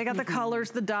 You know, they got the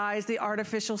colors, the dyes, the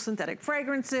artificial synthetic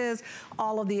fragrances,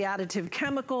 all of the additive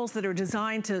chemicals that are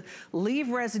designed to leave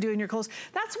residue in your clothes.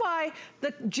 That's why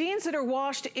the jeans that are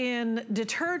washed in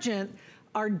detergent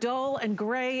are dull and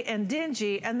gray and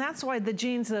dingy, and that's why the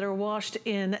jeans that are washed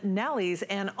in Nellie's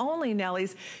and only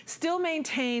Nellie's still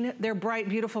maintain their bright,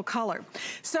 beautiful color.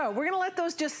 So we're gonna let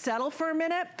those just settle for a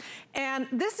minute, and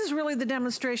this is really the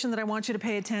demonstration that I want you to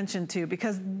pay attention to,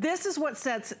 because this is what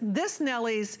sets this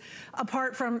Nellie's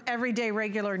apart from everyday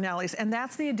regular Nellie's, and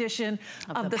that's the addition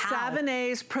of the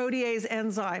Savinase protease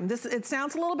enzyme. It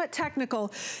sounds a little bit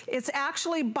technical. It's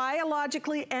actually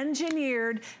biologically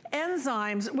engineered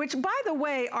enzymes, which, by the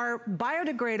way, are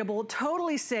biodegradable,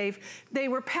 totally safe. They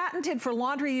were patented for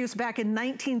laundry use back in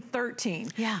 1913.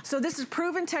 Yeah. So this is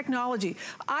proven technology.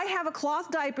 I have a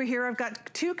cloth diaper here. I've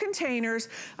got 2 containers.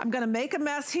 I'm gonna make a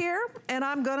mess here, and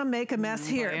I'm gonna make a mess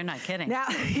here. Well, you're not kidding. Now,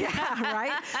 yeah,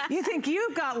 right? You think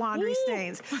you've got laundry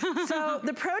stains. So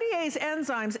the protease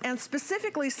enzymes, and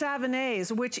specifically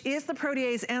Savinase, which is the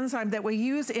protease enzyme that we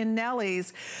use in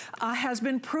Nellie's, has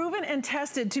been proven and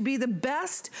tested to be the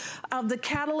best of the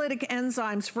catalytic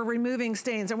enzymes for removing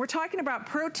stains. And we're talking about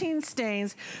protein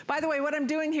stains. By the way, what I'm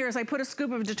doing here is I put a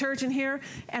scoop of detergent here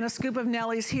and a scoop of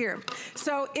Nellie's here.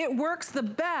 So it works the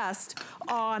best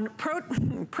on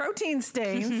protein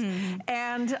stains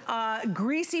and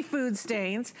greasy food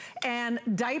stains and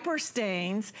diaper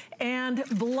stains and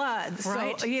blood.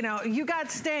 Right. So, you know, you got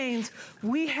stains,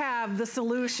 we have the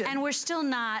solution. And we're still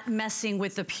not messing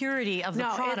with the purity of the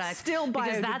product. It's still biodegradable.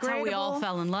 Because that's how we all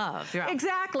fell in love. Yeah.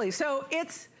 Exactly. So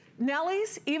it's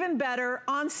Nellie's, even better,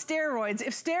 on steroids.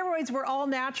 If steroids were all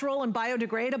natural and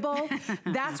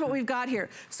biodegradable, that's what we've got here.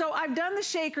 So I've done the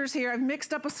shakers here. I've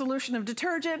mixed up a solution of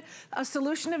detergent, a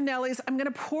solution of Nellie's. I'm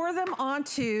gonna pour them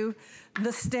onto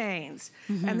the stains.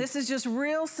 And this is just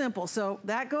real simple. So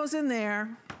that goes in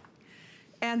there,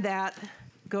 and that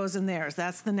goes in theirs.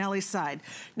 That's the Nellie's side.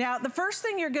 Now, the first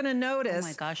thing you're gonna notice oh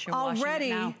my gosh, you're already,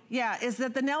 now. Yeah, is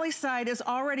that the Nellie's side is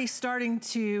already starting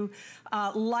to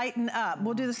lighten up.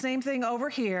 We'll do the same thing over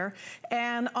here.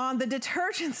 And on the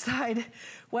detergent side,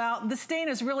 well, the stain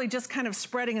is really just kind of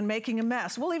spreading and making a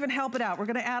mess. We'll even help it out. We're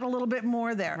gonna add a little bit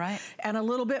more there. Right. And a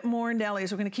little bit more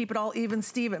Nellie's. We're gonna keep it all even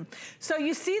Steven. So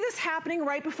you see this happening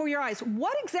right before your eyes.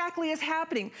 What exactly is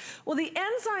happening? Well, the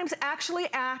enzymes actually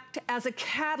act as a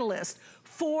catalyst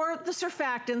for the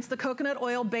surfactants, the coconut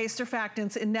oil-based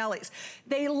surfactants in Nellie's.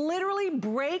 They literally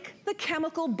break the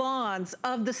chemical bonds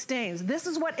of the stains. This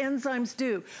is what enzymes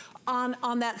do.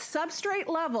 On that substrate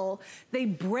level, they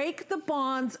break the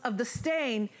bonds of the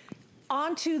stain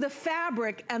onto the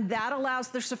fabric, and that allows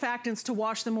the surfactants to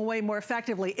wash them away more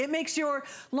effectively. It makes your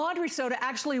laundry soda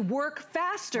actually work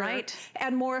faster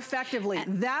and more effectively.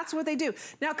 That's what they do.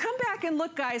 Now come back and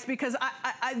look, guys, because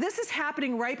this is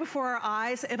happening right before our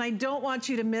eyes, and I don't want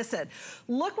you to miss it.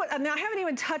 Look what, now I haven't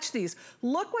even touched these.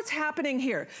 Look what's happening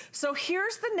here. So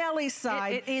here's the Nellie's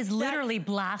side. It is literally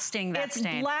blasting that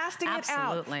stain. It's blasting it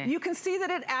out. You can see that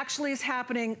it actually is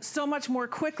happening so much more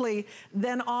quickly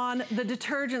than on the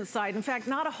detergent side. In fact,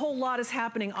 not a whole lot is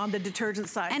happening on the detergent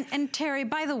side. And Terry,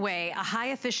 by the way, a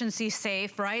high efficiency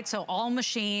safe, right? So all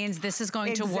machines, this is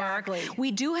going to work.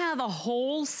 We do have a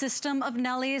whole system of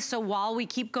Nellie's, so while we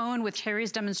keep going with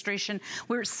Terry's demonstration,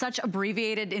 we're such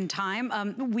abbreviated in time,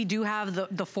 we do have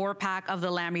the 4-pack of the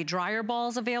Lamy dryer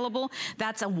balls available.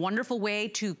 That's a wonderful way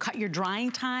to cut your drying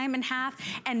time in half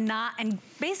and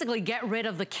basically get rid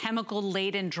of the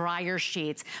chemical-laden dryer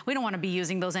sheets. We don't want to be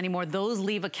using those anymore. Those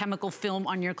leave a chemical film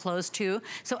on your clothes too.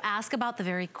 So ask about the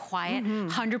very quiet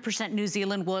 100% New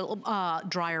Zealand wool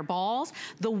dryer balls,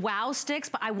 the Wow Sticks,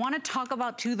 but I want to talk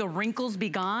about too the Wrinkles Be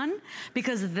Gone,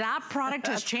 because that product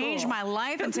has changed my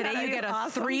life, and today you get a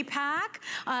 3-pack.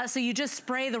 So you just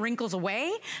spray the wrinkles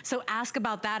away. So ask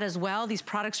about that as well. These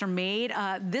products are made,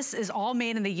 this is all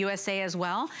made in the USA as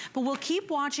well, but we'll keep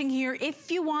watching here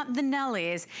if you want the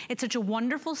Nellie's. It's such a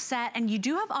wonderful set, and you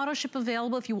do have auto ship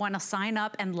available if you want to sign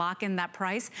up and lock in that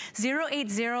price.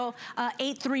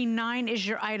 080-839 is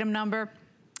your item number.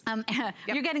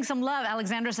 You're getting some love.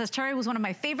 Alexandra says, Terry was one of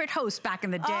my favorite hosts back in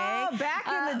the day. Oh, back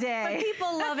in the day. But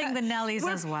people loving the Nellie's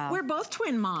as well. We're both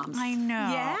twin moms. I know.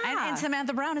 Yeah. And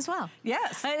Samantha Brown as well.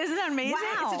 Yes. Isn't that amazing?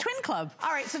 Wow. It's a twin club.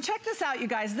 All right, so check this out, you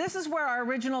guys. This is where our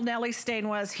original Nellie's stain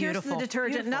was. Here's the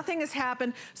detergent. Nothing has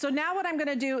happened. So now what I'm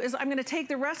gonna do is I'm gonna take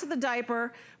the rest of the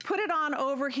diaper, put it on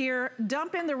over here,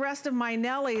 dump in the rest of my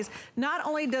Nellie's. Not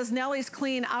only does Nellie's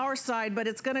clean our side, but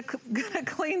it's gonna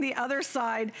clean the other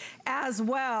side as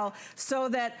well, so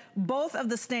that both of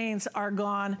the stains are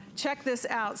gone. Check this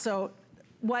out. So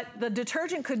what the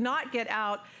detergent could not get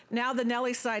out, now the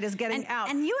Nelly side is getting out.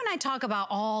 And you and I talk about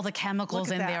all the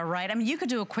chemicals in there, right? I mean, you could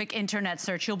do a quick internet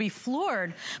search. You'll be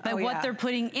floored by what they're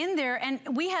putting in there. And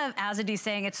we have Azadeh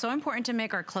saying it's so important to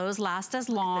make our clothes last as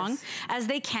long as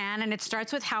they can. And it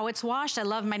starts with how it's washed. I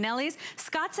love my Nellies.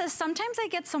 Scott says, sometimes I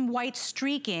get some white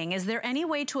streaking. Is there any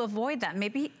way to avoid that?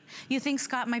 Maybe you think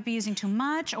Scott might be using too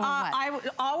much or what? I would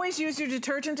always use your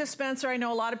detergent dispenser. I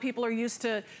know a lot of people are used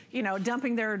to, you know,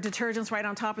 dumping their detergents right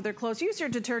on top of their clothes. Use your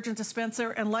detergent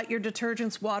dispenser and let your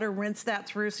detergent's water rinse that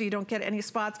through so you don't get any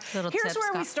spots. Here's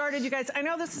where we started, you guys. I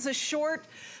know this is a short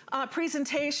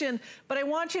presentation, but I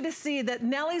want you to see that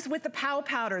Nelly's with the Pow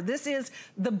Powder. This is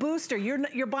the booster.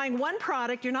 You're buying one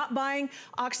product. You're not buying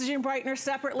oxygen brightener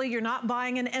separately. You're not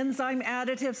buying an enzyme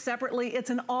additive separately. It's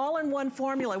an all-in-one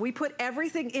formula. We put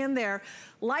everything in there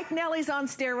like Nelly's on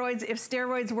steroids, if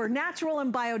steroids were natural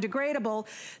and biodegradable.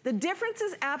 The difference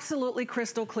is absolutely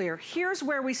crystal clear. Here's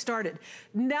where we started.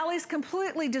 Nelly's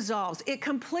completely dissolves. It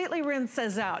completely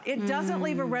rinses out. It doesn't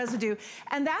leave a residue.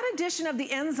 And that addition of the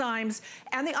enzymes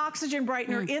and the oxygen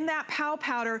brightener in that Pow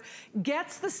Powder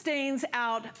gets the stains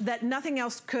out that nothing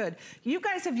else could. You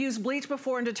guys have used bleach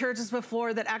before and detergents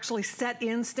before that actually set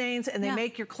in stains, and they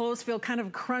make your clothes feel kind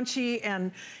of crunchy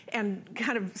and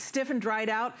kind of stiff and dried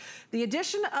out. The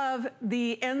addition of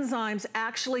the enzymes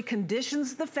actually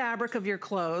conditions the fabric of your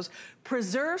clothes,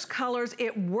 preserves colors,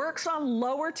 it works on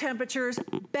lower temperatures,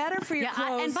 better for your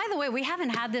clothes. And by the way, we haven't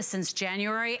had this since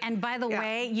January, and by the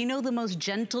way, you know the most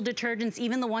gentle detergents,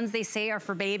 even the ones they say are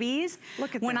for babies?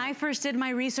 Look at when I first did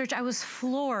my research, I was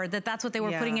floored that that's what they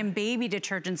were putting in baby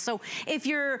detergents. So if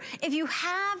you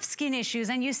have skin issues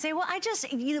and you say, well,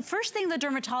 the first thing the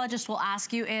dermatologist will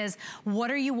ask you is, what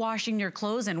are you washing your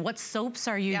clothes in? What soaps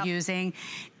are you using?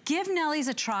 Give Nelly's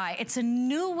a try. It's a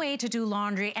new way to do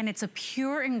laundry, and it's a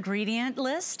pure ingredient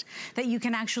list that you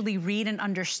can actually read and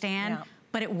understand.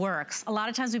 But it works. A lot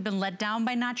of times we've been let down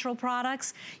by natural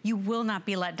products. You will not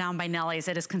be let down by Nelly's.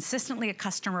 It is consistently a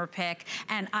customer pick,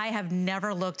 and I have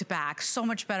never looked back. So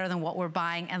much better than what we're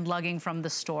buying and lugging from the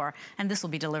store. And this will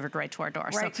be delivered right to our door.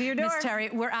 Right to your door. Miss Terry,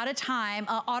 we're out of time.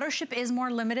 Auto ship is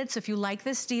more limited, so if you like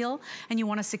this deal and you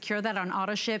want to secure that on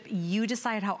auto ship, you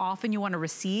decide how often you want to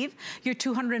receive your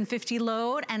 250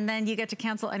 load, and then you get to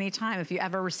cancel anytime. If you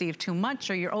ever receive too much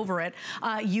or you're over it,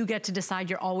 you get to decide.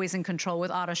 You're always in control with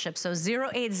auto ship. So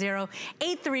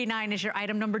 080-839 is your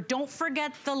item number. Don't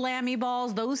forget the Lammy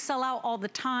balls. Those sell out all the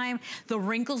time. The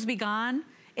Wrinkles Be Gone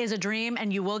is a dream,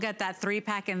 and you will get that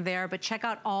 3-pack in there, but check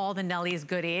out all the Nelly's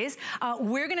goodies.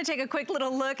 We're gonna take a quick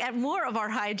little look at more of our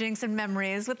hijinks and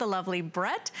memories with the lovely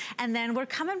Brett, and then we're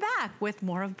coming back with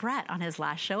more of Brett on his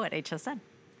last show at HSN.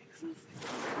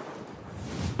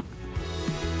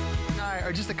 I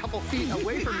are just a couple feet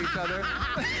away from each other.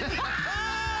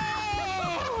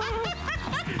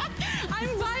 I'm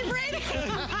vibrating.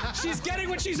 She's getting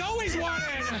what she's always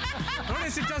wanted.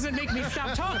 Notice it doesn't make me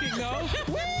stop talking, though.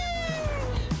 Woo!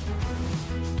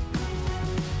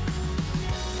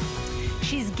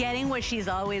 She's getting what she's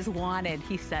always wanted,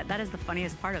 he said. That is the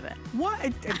funniest part of it.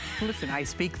 What? Listen, I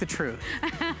speak the truth.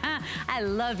 I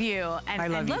love you.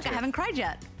 And look, I haven't cried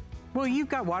yet. Well, you've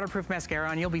got waterproof mascara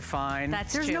on. You'll be fine.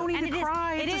 That's There's true. no need and to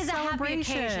cry. It is a happy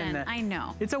occasion. I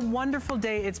know. It's a wonderful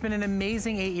day. It's been an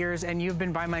amazing 8 years, and you've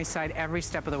been by my side every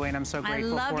step of the way, and I'm so grateful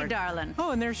for it. I love you, darling.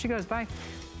 Oh, and there she goes. Bye.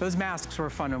 Those masks were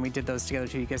fun when we did those together,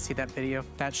 too. You guys see that video,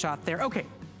 that shot there? Okay,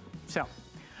 so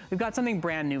we've got something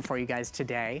brand new for you guys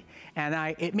today, and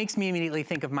it makes me immediately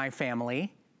think of my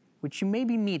family, which you may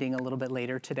be meeting a little bit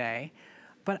later today.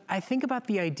 But I think about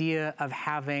the idea of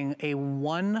having a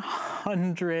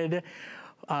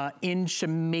 100-inch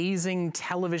amazing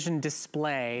television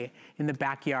display in the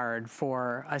backyard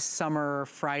for a summer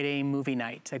Friday movie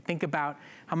night. I think about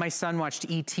how my son watched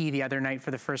E.T. the other night for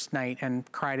the first night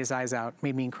and cried his eyes out,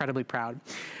 made me incredibly proud.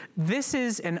 This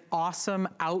is an awesome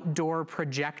outdoor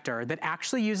projector that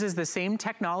actually uses the same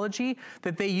technology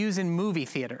that they use in movie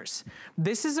theaters.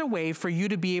 This is a way for you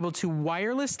to be able to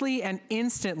wirelessly and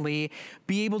instantly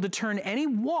be able to turn any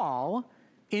wall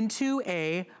into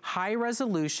a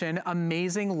high-resolution,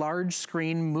 amazing,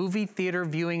 large-screen movie theater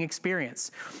viewing experience.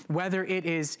 Whether it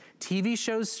is TV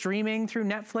shows streaming through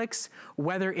Netflix,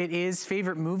 whether it is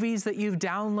favorite movies that you've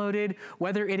downloaded,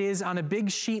 whether it is on a big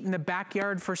sheet in the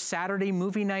backyard for Saturday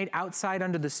movie night outside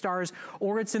under the stars,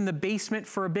 or it's in the basement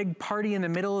for a big party in the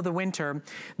middle of the winter,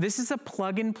 this is a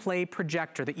plug-and-play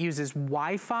projector that uses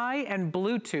Wi-Fi and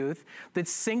Bluetooth that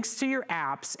syncs to your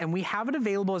apps, and we have it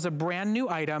available as a brand new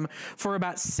item for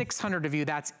about 600 of you.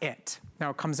 That's it.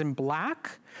 Now it comes in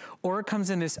black or it comes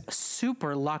in this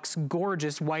super luxe,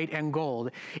 gorgeous white and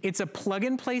gold. It's a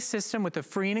plug-and-play system with a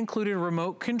free and included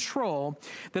remote control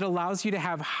that allows you to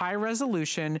have high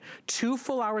resolution, 2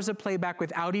 full hours of playback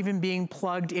without even being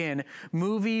plugged in.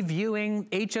 Movie viewing,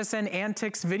 HSN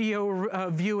antics, video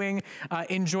viewing,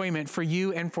 enjoyment for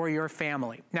you and for your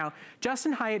family. Now,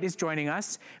 Justin Hyatt is joining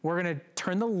us. We're gonna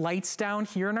turn the lights down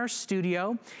here in our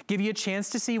studio, give you a chance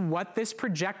to see what this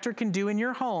projector can do in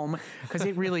your home, because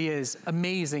it really is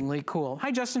amazingly cool.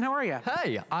 Hi, Justin, how are you?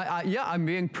 Hey, yeah, I'm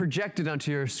being projected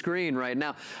onto your screen right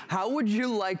now. How would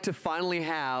you like to finally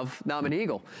have, now I'm an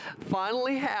eagle,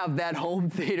 finally have that home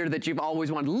theater that you've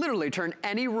always wanted? Literally turn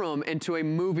any room into a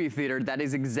movie theater. That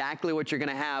is exactly what you're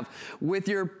gonna have with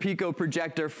your Pico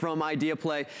projector from Idea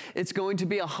Play. It's going to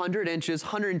be 100 inches,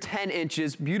 110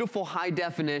 inches, beautiful high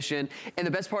definition, and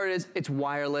the best part is it's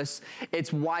wireless, it's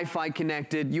Wi-Fi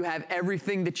connected, you have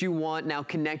everything that you want now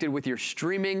connected with your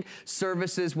streaming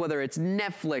services, whether it's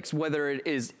Netflix, whether it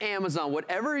is Amazon,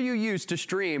 whatever you use to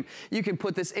stream, you can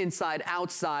put this inside,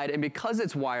 outside, and because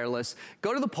it's wireless,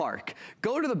 go to the park,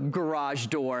 go to the garage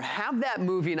door, have that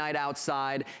movie night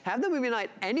outside, have the movie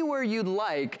night anywhere you'd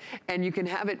like, and you can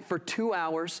have it for 2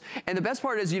 hours. And the best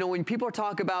part is, you know, when people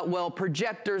talk about, well,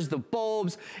 projectors, the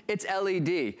bulbs, it's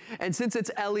LED. And since it's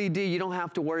LED, you don't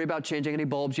have to worry about changing any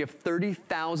bulbs. You have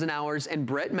 30,000 hours, and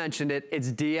Brett mentioned it,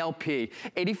 it's DLP.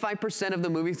 85% of the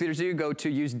movie theaters that you go to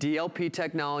use DLP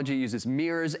technology, uses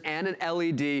mirrors and an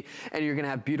LED, and you're gonna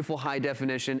have beautiful high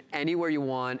definition anywhere you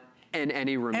want, in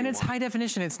any room. And it's high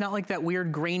definition. It's not like that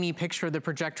weird grainy picture of the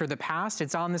projector of the past.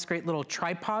 It's on this great little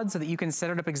tripod so that you can set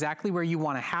it up exactly where you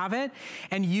want to have it,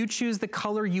 and you choose the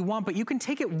color you want, but you can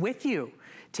take it with you.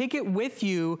 Take it with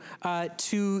you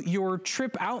to your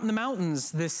trip out in the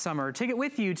mountains this summer. Take it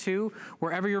with you to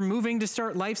wherever you're moving to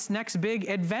start life's next big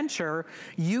adventure.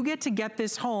 You get to get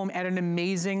this home at an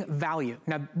amazing value.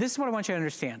 Now, this is what I want you to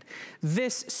understand.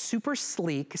 This super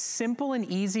sleek, simple and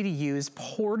easy to use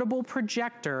portable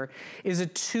projector is a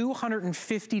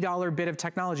 $250 bit of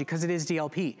technology because it is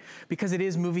DLP, because it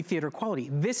is movie theater quality.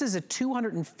 This is a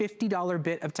 $250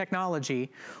 bit of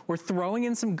technology. We're throwing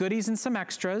in some goodies and some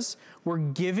extras. We're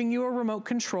giving you a remote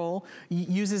control,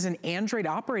 uses an Android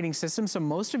operating system, so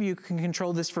most of you can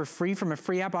control this for free from a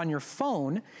free app on your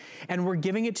phone, and we're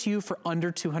giving it to you for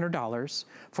under $200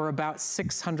 for about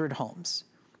 600 homes.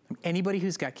 Anybody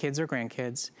who's got kids or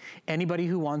grandkids, anybody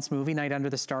who wants movie night under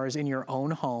the stars in your own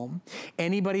home,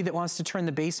 anybody that wants to turn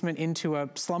the basement into a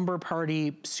slumber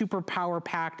party, super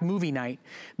power-packed movie night,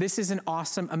 this is an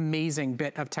awesome, amazing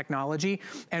bit of technology,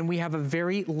 and we have a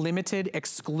very limited,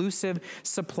 exclusive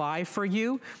supply for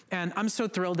you, and I'm so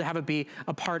thrilled to have it be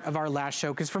a part of our last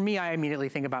show, because for me, I immediately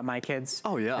think about my kids.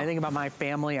 Oh, yeah. I think about my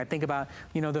family. I think about,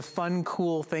 you know, the fun,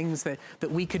 cool things that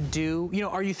we could do. You know,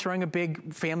 are you throwing a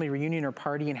big family reunion or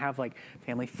party and have like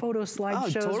family photo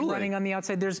slideshows running on the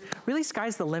outside? There's really,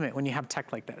 sky's the limit when you have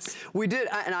tech like this. We did,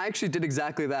 and I actually did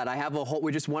exactly that. I have a whole,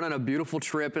 we just went on a beautiful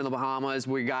trip in the Bahamas.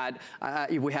 We got,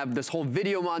 we have this whole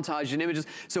video montage and images.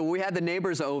 So we had the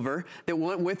neighbors over that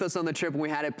went with us on the trip and we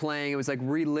had it playing. It was like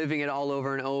reliving it all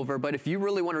over and over. But if you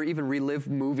really want to even relive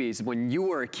movies when you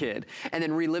were a kid and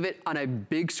then relive it on a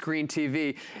big screen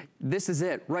TV, this is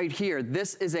it right here.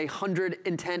 This is a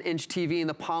 110-inch TV in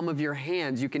the palm of your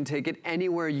hands. You can take it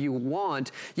anywhere you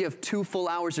want. You have 2 full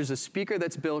hours. There's a speaker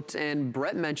that's built in.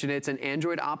 Brett mentioned it. It's an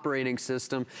Android operating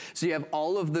system. So you have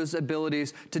all of those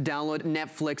abilities to download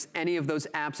Netflix, any of those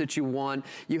apps that you want.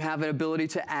 You have an ability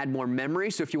to add more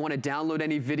memory. So if you want to download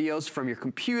any videos from your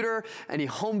computer, any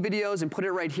home videos, and put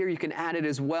it right here, you can add it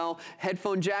as well.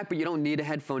 Headphone jack, but you don't need a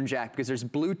headphone jack because there's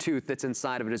Bluetooth that's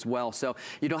inside of it as well. So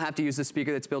you don't have to use the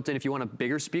speaker that's built in. If you want a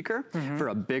bigger speaker for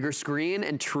a bigger screen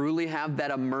and truly have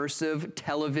that immersive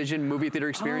television movie theater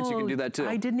experience, you can do that too.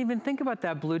 I didn't even think about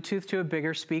that. Bluetooth to a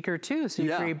bigger speaker too, so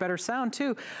you create better sound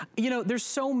too. You know, there's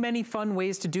so many fun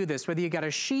ways to do this, whether you got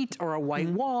a sheet or a white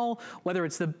wall, whether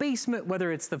it's the basement,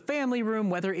 whether it's the family room,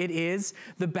 whether it is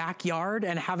the backyard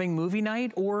and having movie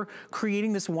night, or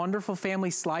creating this wonderful family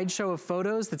slideshow of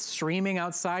photos that's streaming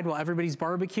outside while everybody's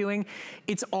barbecuing.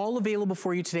 It's all available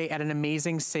for you today at an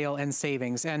amazing sale and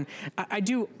savings. And I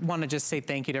do want to just say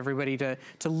thank you to everybody, to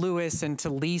Lewis and to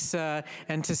Lisa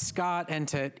and to Scott and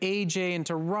to AJ and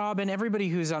to Robin, everybody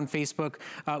who's on Facebook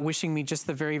wishing me just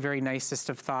the very, very nicest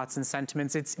of thoughts and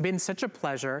sentiments. It's been such a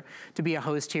pleasure to be a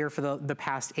host here for the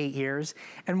past 8 years.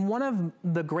 And one of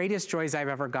the greatest joys I've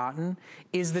ever gotten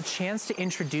is the chance to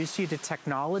introduce you to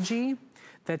technology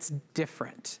that's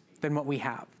different than what we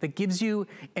have, that gives you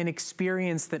an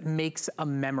experience that makes a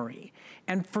memory.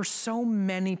 And for so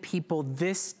many people,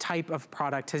 this type of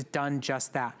product has done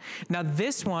just that. Now,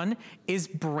 this one is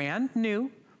brand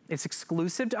new. It's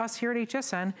exclusive to us here at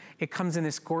HSN. It comes in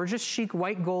this gorgeous chic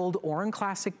white gold or in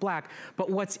classic black, but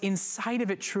what's inside of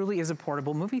it truly is a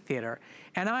portable movie theater.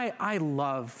 And I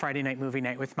love Friday night movie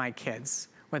night with my kids,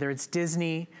 whether it's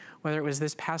Disney, whether it was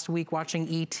this past week watching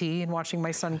E.T. and watching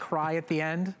my son cry at the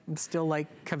end. I'm still like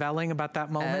cavelling about that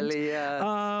moment.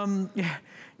 Yeah.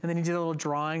 And then he did a little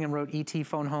drawing and wrote E.T.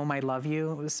 phone home, I love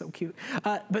you. It was so cute.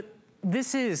 But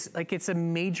this is, like, it's a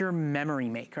major memory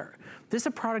maker. This is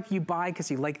a product you buy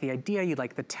because you like the idea, you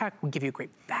like the tech, will give you a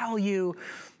great value.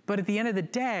 But at the end of the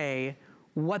day,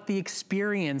 what the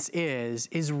experience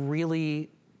is really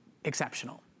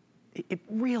exceptional. It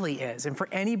really is. And for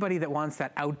anybody that wants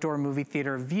that outdoor movie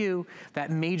theater view,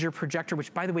 that major projector,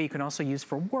 which by the way, you can also use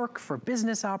for work, for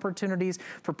business opportunities,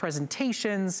 for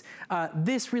presentations,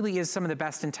 this really is some of the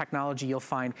best in technology you'll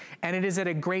find. And it is at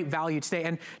a great value today.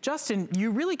 And Justin, you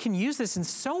really can use this in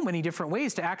so many different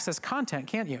ways to access content,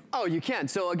 can't you? Oh, you can.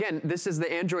 So again, this is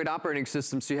the Android operating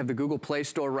system. So you have the Google Play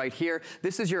Store right here.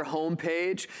 This is your home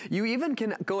page. You even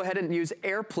can go ahead and use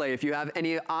AirPlay if you have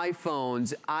any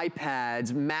iPhones,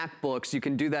 iPads, MacBooks. You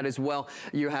can do that as well.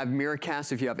 You have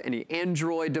Miracast if you have any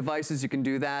Android devices, you can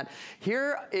do that.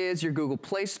 Here is your Google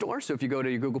Play Store. So if you go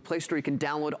to your Google Play Store, you can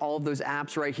download all of those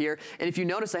apps right here. And if you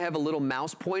notice, I have a little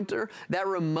mouse pointer. That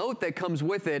remote that comes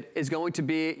with it is going to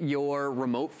be your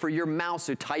remote for your mouse.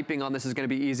 So typing on this is going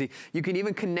to be easy. You can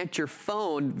even connect your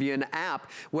phone via an app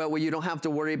where you don't have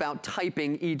to worry about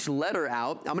typing each letter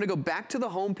out. I'm going to go back to the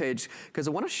home page because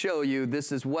I want to show you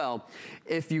this as well.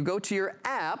 If you go to your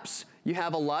apps, you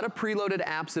have a lot of preloaded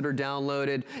apps that are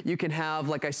downloaded. You can have,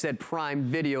 like I said, Prime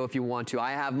Video if you want to.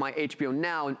 I have my HBO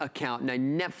Now account, now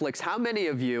Netflix. How many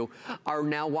of you are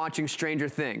now watching Stranger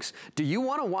Things? Do you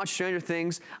want to watch Stranger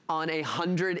Things on a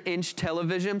 100-inch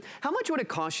television? How much would it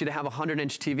cost you to have a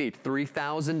 100-inch TV?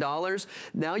 $3,000?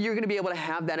 Now you're going to be able to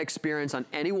have that experience on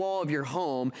any wall of your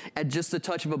home at just the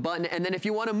touch of a button. And then if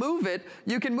you want to move it,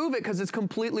 you can move it because it's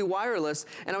completely wireless.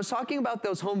 And I was talking about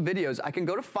those home videos. I can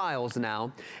go to Files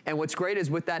now, and what's great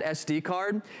is with that SD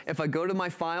card, if I go to my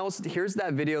files, here's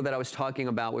that video that I was talking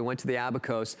about. We went to the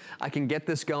Abacos. I can get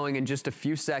this going in just a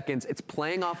few seconds. It's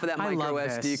playing off of that micro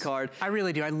SD card. I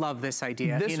really do. I love this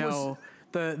idea. This, you know,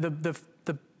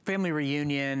 the family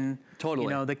reunion. Totally.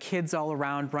 You know, the kids all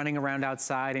around, running around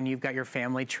outside, and you've got your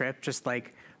family trip just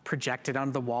like projected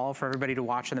onto the wall for everybody to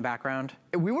watch in the background.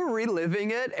 We were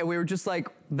reliving it, and we were just like,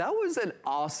 that was an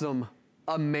awesome,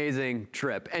 amazing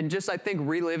trip. And just, I think,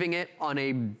 reliving it on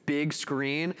a big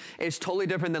screen is totally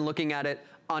different than looking at it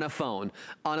on a phone,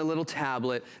 on a little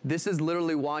tablet. This is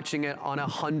literally watching it on a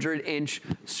 100-inch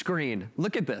screen.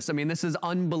 Look at this. I mean, this is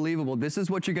unbelievable. This is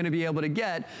what you're going to be able to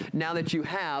get now that you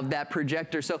have that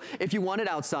projector. So if you want it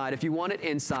outside, if you want it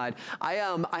inside, I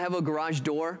have a garage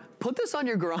door. Put this on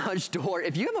your garage door.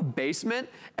 If you have a basement,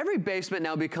 every basement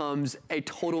now becomes a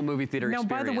total movie theater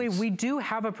experience. Now, by the way, we do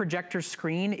have a projector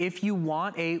screen. If you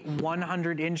want a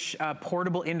 100-inch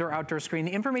portable indoor-outdoor screen,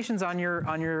 the information's on your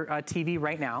TV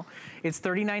right now. It's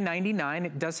 $39.99.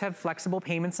 It does have flexible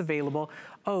payments available.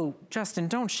 Oh, Justin,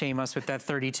 don't shame us with that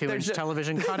 32-inch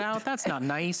television cutout. That's not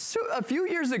nice. So a few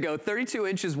years ago, 32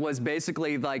 inches was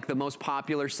basically like the most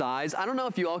popular size. I don't know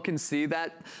if you all can see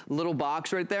that little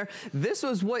box right there. This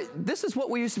is what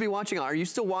we used to be watching on. Are you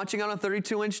still watching on a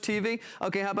 32-inch TV?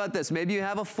 Okay, how about this? Maybe you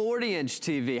have a 40-inch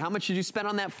TV. How much did you spend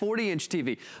on that 40-inch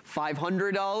TV?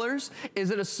 $500?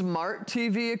 Is it a smart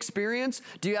TV experience?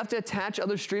 Do you have to attach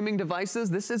other streaming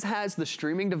devices? This has the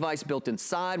streaming device built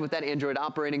inside with that Android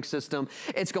operating system.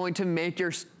 It's going to make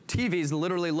your TVs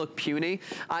literally look puny.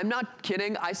 I'm not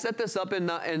kidding. I set this up in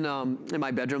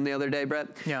my bedroom the other day, Brett.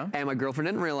 Yeah. And my girlfriend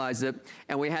didn't realize it.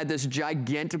 And we had this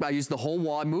gigantic, I used the whole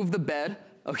wall. I moved the bed.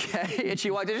 Okay, and she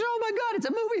walked in, oh my God, it's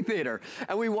a movie theater.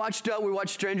 And we watched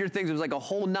Stranger Things. It was like a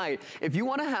whole night. If you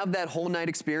want to have that whole night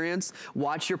experience,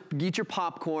 eat your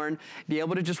popcorn, be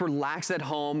able to just relax at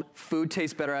home. Food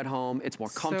tastes better at home. It's more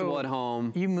comfortable at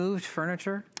home. You moved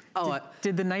furniture? Oh,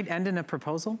 did the night end in a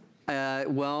proposal?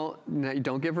 Well, no,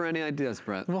 don't give her any ideas,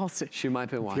 Brett. Well, she might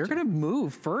be watching. If you're going to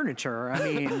move furniture,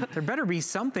 I mean, there better be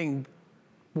something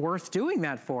worth doing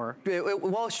that for.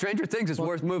 Well, Stranger Things is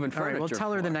worth moving furniture. Right, well,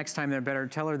 tell her the next time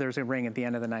tell her there's a ring at the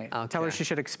end of the night. Okay. Tell her she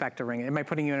should expect a ring. Am I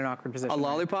putting you in an awkward position? A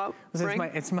lollipop ring?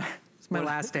 It's my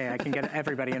last day. I can get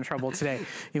everybody in trouble today.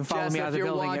 You can follow me out of the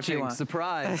building if you want.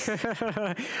 Surprise.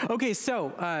 Okay,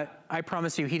 so I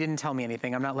promise you, he didn't tell me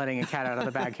anything. I'm not letting a cat out of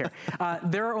the bag here.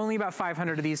 There are only about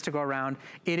 500 of these to go around.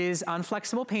 It is on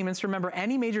flexible payments. Remember,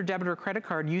 any major debit or credit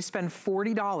card, you spend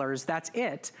 $40. That's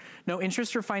it. No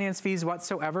interest or finance fees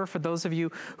whatsoever. For those of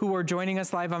you who are joining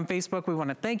us live on Facebook, we want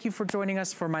to thank you for joining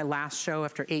us for my last show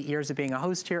after 8 years of being a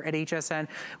host here at HSN.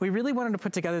 We really wanted to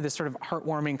put together this sort of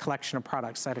heartwarming collection of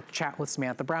products. I had a chat with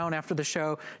Samantha Brown after the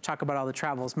show, talk about all the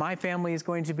travels my family is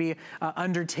going to be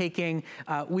undertaking.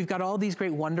 We've got all these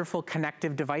great, wonderful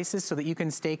connective devices so that you can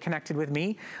stay connected with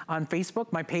me on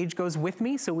Facebook. My page goes with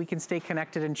me so we can stay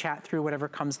connected and chat through whatever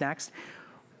comes next.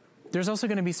 There's also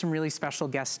going to be some really special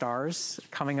guest stars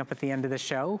coming up at the end of the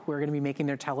show who are going to be making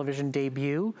their television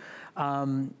debut.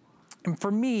 And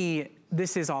for me,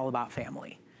 this is all about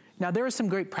family. Now, there are some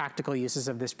great practical uses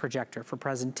of this projector for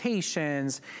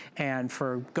presentations and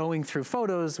for going through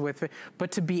photos with it,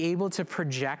 but to be able to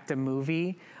project a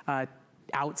movie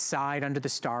outside under the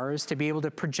stars, to be able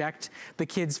to project the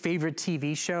kids' favorite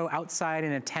TV show outside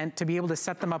in a tent, to be able to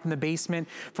set them up in the basement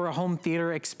for a home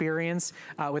theater experience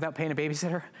without paying a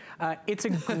babysitter. It's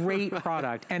a great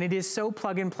product, and it is so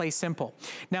plug and play simple.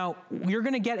 Now, you're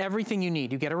gonna get everything you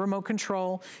need. You get a remote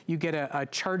control, you get a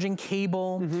charging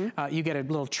cable, you get a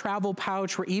little travel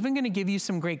pouch. We're even gonna give you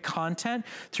some great content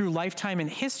through Lifetime and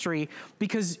History,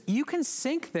 because you can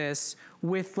sync this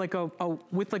with like a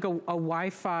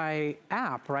Wi-Fi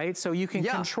app, right? So you can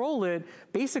control it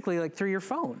basically like through your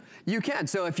phone. You can.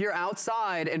 So if you're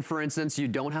outside and, for instance, you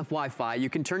don't have Wi-Fi, you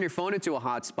can turn your phone into a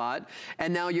hotspot,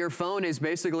 and now your phone is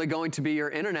basically going to be your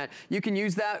internet. You can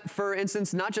use that, for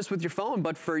instance, not just with your phone,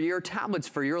 but for your tablets,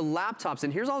 for your laptops.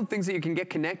 And here's all the things that you can get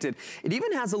connected. It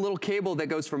even has a little cable that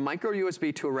goes from micro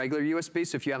USB to a regular USB.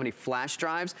 So if you have any flash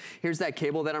drives, here's that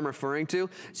cable that I'm referring to.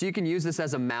 So you can use this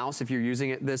as a mouse if you're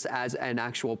using this as an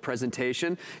actual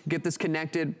presentation. Get this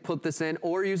connected, put this in,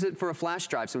 or use it for a flash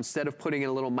drive. So instead of putting in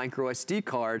a little micro SD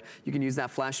card, you can use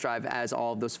that flash drive as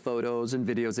all of those photos and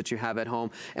videos that you have at home.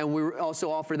 And we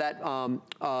also offer that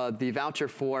the voucher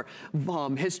for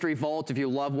History Vault. If you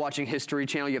love watching History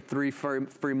Channel, you have 3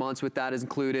 free months with that is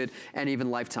included, and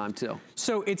even Lifetime too.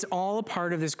 So it's all a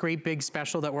part of this great big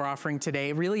special that we're offering today.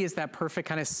 It really is that perfect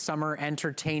kind of summer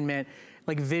entertainment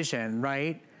like vision,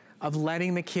 right? Of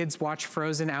letting the kids watch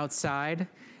Frozen outside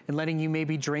and letting you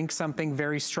maybe drink something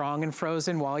very strong and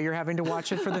frozen while you're having to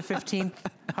watch it for the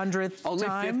 1,500th Only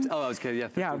time. Oh, I was kidding, yeah.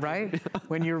 50. Yeah, right?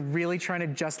 When you're really trying to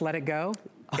just let it go.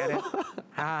 Get it?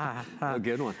 A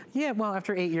good one. Yeah, well,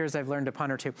 after 8 years, I've learned a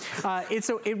pun or two.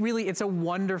 It's a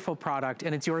wonderful product,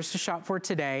 and it's yours to shop for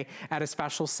today at a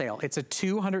special sale. It's a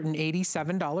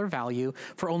 $287 value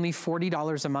for only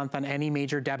 $40 a month on any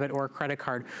major debit or credit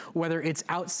card. Whether it's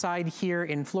outside here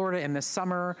in Florida in the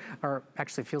summer, or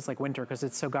actually it feels like winter because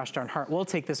it's so gosh darn hot. We'll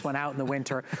take this one out in the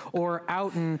winter, or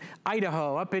out in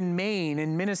Idaho, up in Maine,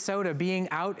 in Minnesota, being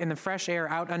out in the fresh air,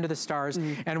 out under the stars,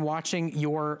 and watching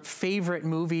your favorite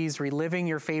movies, reliving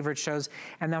your favorite shows,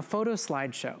 and that photo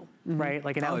slideshow, right?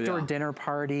 Like an outdoor dinner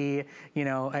party, you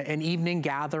know, an evening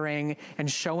gathering, and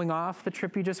showing off the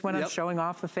trip you just went on, showing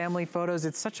off the family photos.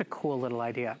 It's such a cool little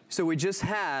idea. So we just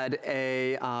had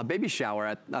a baby shower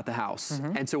at the house.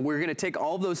 And so we're gonna take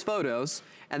all of those photos,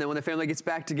 and then when the family gets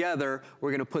back together,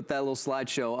 we're gonna put that little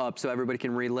slideshow up so everybody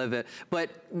can relive it. But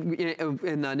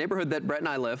in the neighborhood that Brett and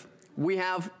I live, we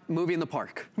have Movie in the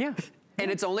Park. Yeah. And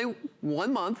it's only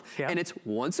 1 month, and it's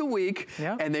once a week,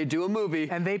 and they do a movie.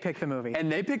 And they pick the movie.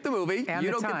 And they pick the movie. And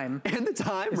the time. And the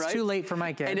time, right? It's too late for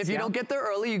my kids. And if you don't get there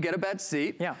early, you get a bad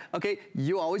seat. Yeah. Okay,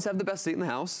 you always have the best seat in the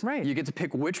house. Right. You get to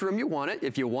pick which room you want it.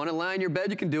 If you want to lie on your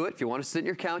bed, you can do it. If you want to sit in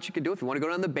your couch, you can do it. If you want to go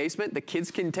down the basement, the kids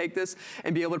can take this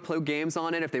and be able to play games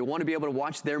on it. If they want to be able to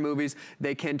watch their movies,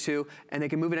 they can too. And they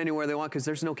can move it anywhere they want because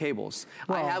there's no cables.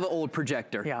 Well, I have an old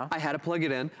projector. Yeah. I had to plug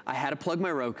it in. I had to plug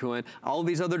my Roku in. All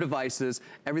these other devices,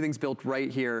 everything's built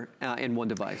right here in one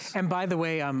device. And by the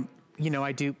way, you know,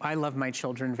 I love my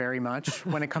children very much.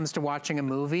 When it comes to watching a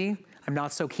movie, I'm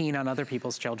not so keen on other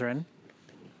people's children.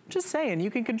 Just saying, you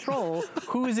can control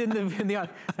who's in the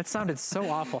that sounded so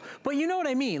awful. But you know what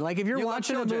I mean. Like if you're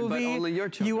watching a movie, but only your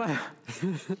children.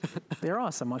 They're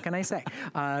awesome. What can I say?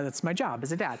 That's my job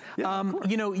as a dad. Yeah,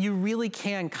 you know, you really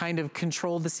can kind of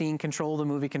control the scene, control the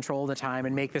movie, control the time,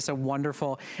 and make this a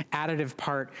wonderful additive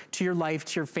part to your life,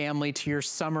 to your family, to your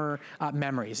summer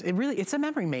memories. It's a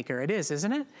memory maker. It is,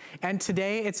 isn't it? And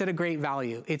today it's at a great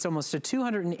value. It's almost a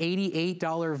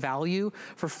 $288 value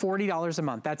for $40 a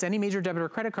month. That's any major debit or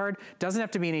credit card. Doesn't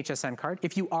have to be an HSN card.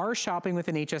 If you are shopping with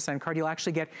an HSN card, you'll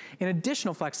actually get an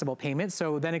additional flexible payment.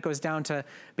 So then it goes down to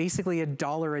basically pay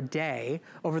 $1 a day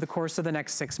over the course of the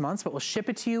next 6 months, but we'll ship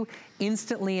it to you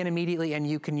instantly and immediately, and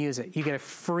you can use it. You get a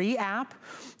free app.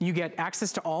 You get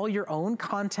access to all your own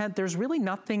content. There's really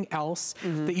nothing else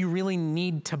that you really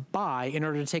need to buy in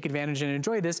order to take advantage and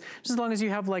enjoy this, just as long as you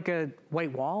have like a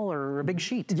white wall or a big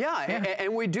sheet. Yeah,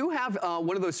 and we do have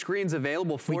one of those screens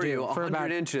available for you,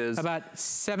 100 inches. About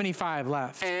 75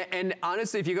 left. And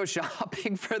honestly, if you go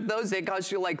shopping for those, they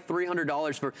cost you like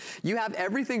 $300 for. You have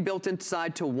everything built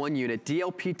inside to one unit.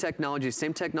 DLP technology,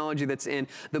 same technology that's in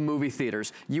the movie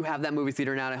theaters. You have that movie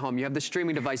theater now at home. You have the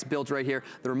streaming device built right here,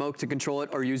 the remote to control it,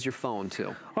 or use your phone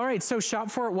too. All right, so shop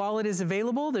for it while it is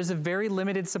available. There's a very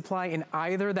limited supply in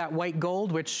either that white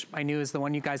gold, which I knew is the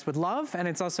one you guys would love, and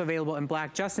it's also available in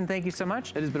black. Justin, thank you so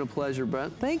much. It has been a pleasure,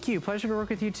 Brett. Thank you. Pleasure to work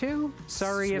with you too.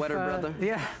 Sorry Sweater brother.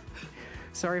 Yeah.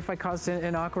 Sorry if I caused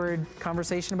an awkward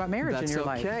conversation about marriage in your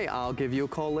life. That's okay. I'll give you a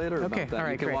call later about that. All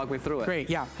right, you can walk me through it. Great,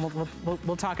 yeah,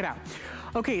 we'll talk it out.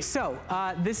 Okay, so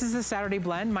this is the Saturday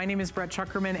Blend. My name is Brett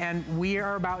Chuckerman, and we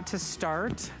are about to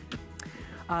start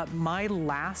my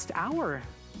last hour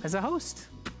as a host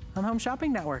on Home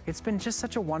Shopping Network. It's been just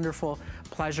such a wonderful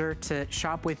pleasure to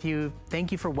shop with you. Thank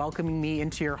you for welcoming me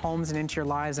into your homes and into your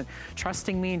lives and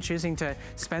trusting me and choosing to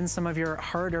spend some of your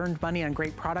hard-earned money on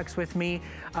great products with me.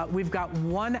 We've got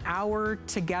 1 hour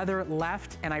together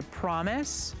left, and I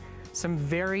promise some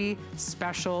very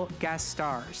special guest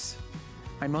stars.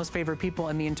 My most favorite people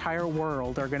in the entire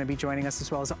world are going to be joining us, as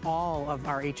well as all of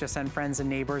our HSN friends and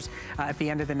neighbors at the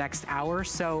end of the next hour.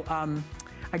 So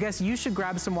I guess you should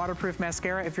grab some waterproof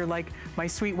mascara if you're like my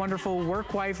sweet, wonderful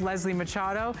work wife, Leslie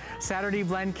Machado. Saturday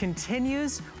Blend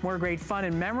continues. More great fun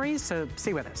and memories, so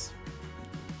stay with us.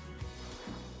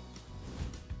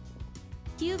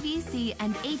 QVC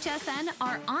and HSN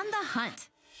are on the hunt.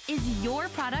 Is your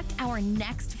product our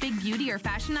next big beauty or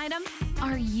fashion item?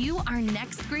 Are you our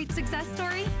next great success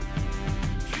story?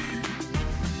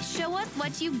 Show us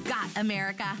what you got,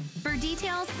 America. For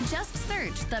details, just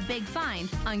search The Big Find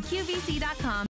on QVC.com.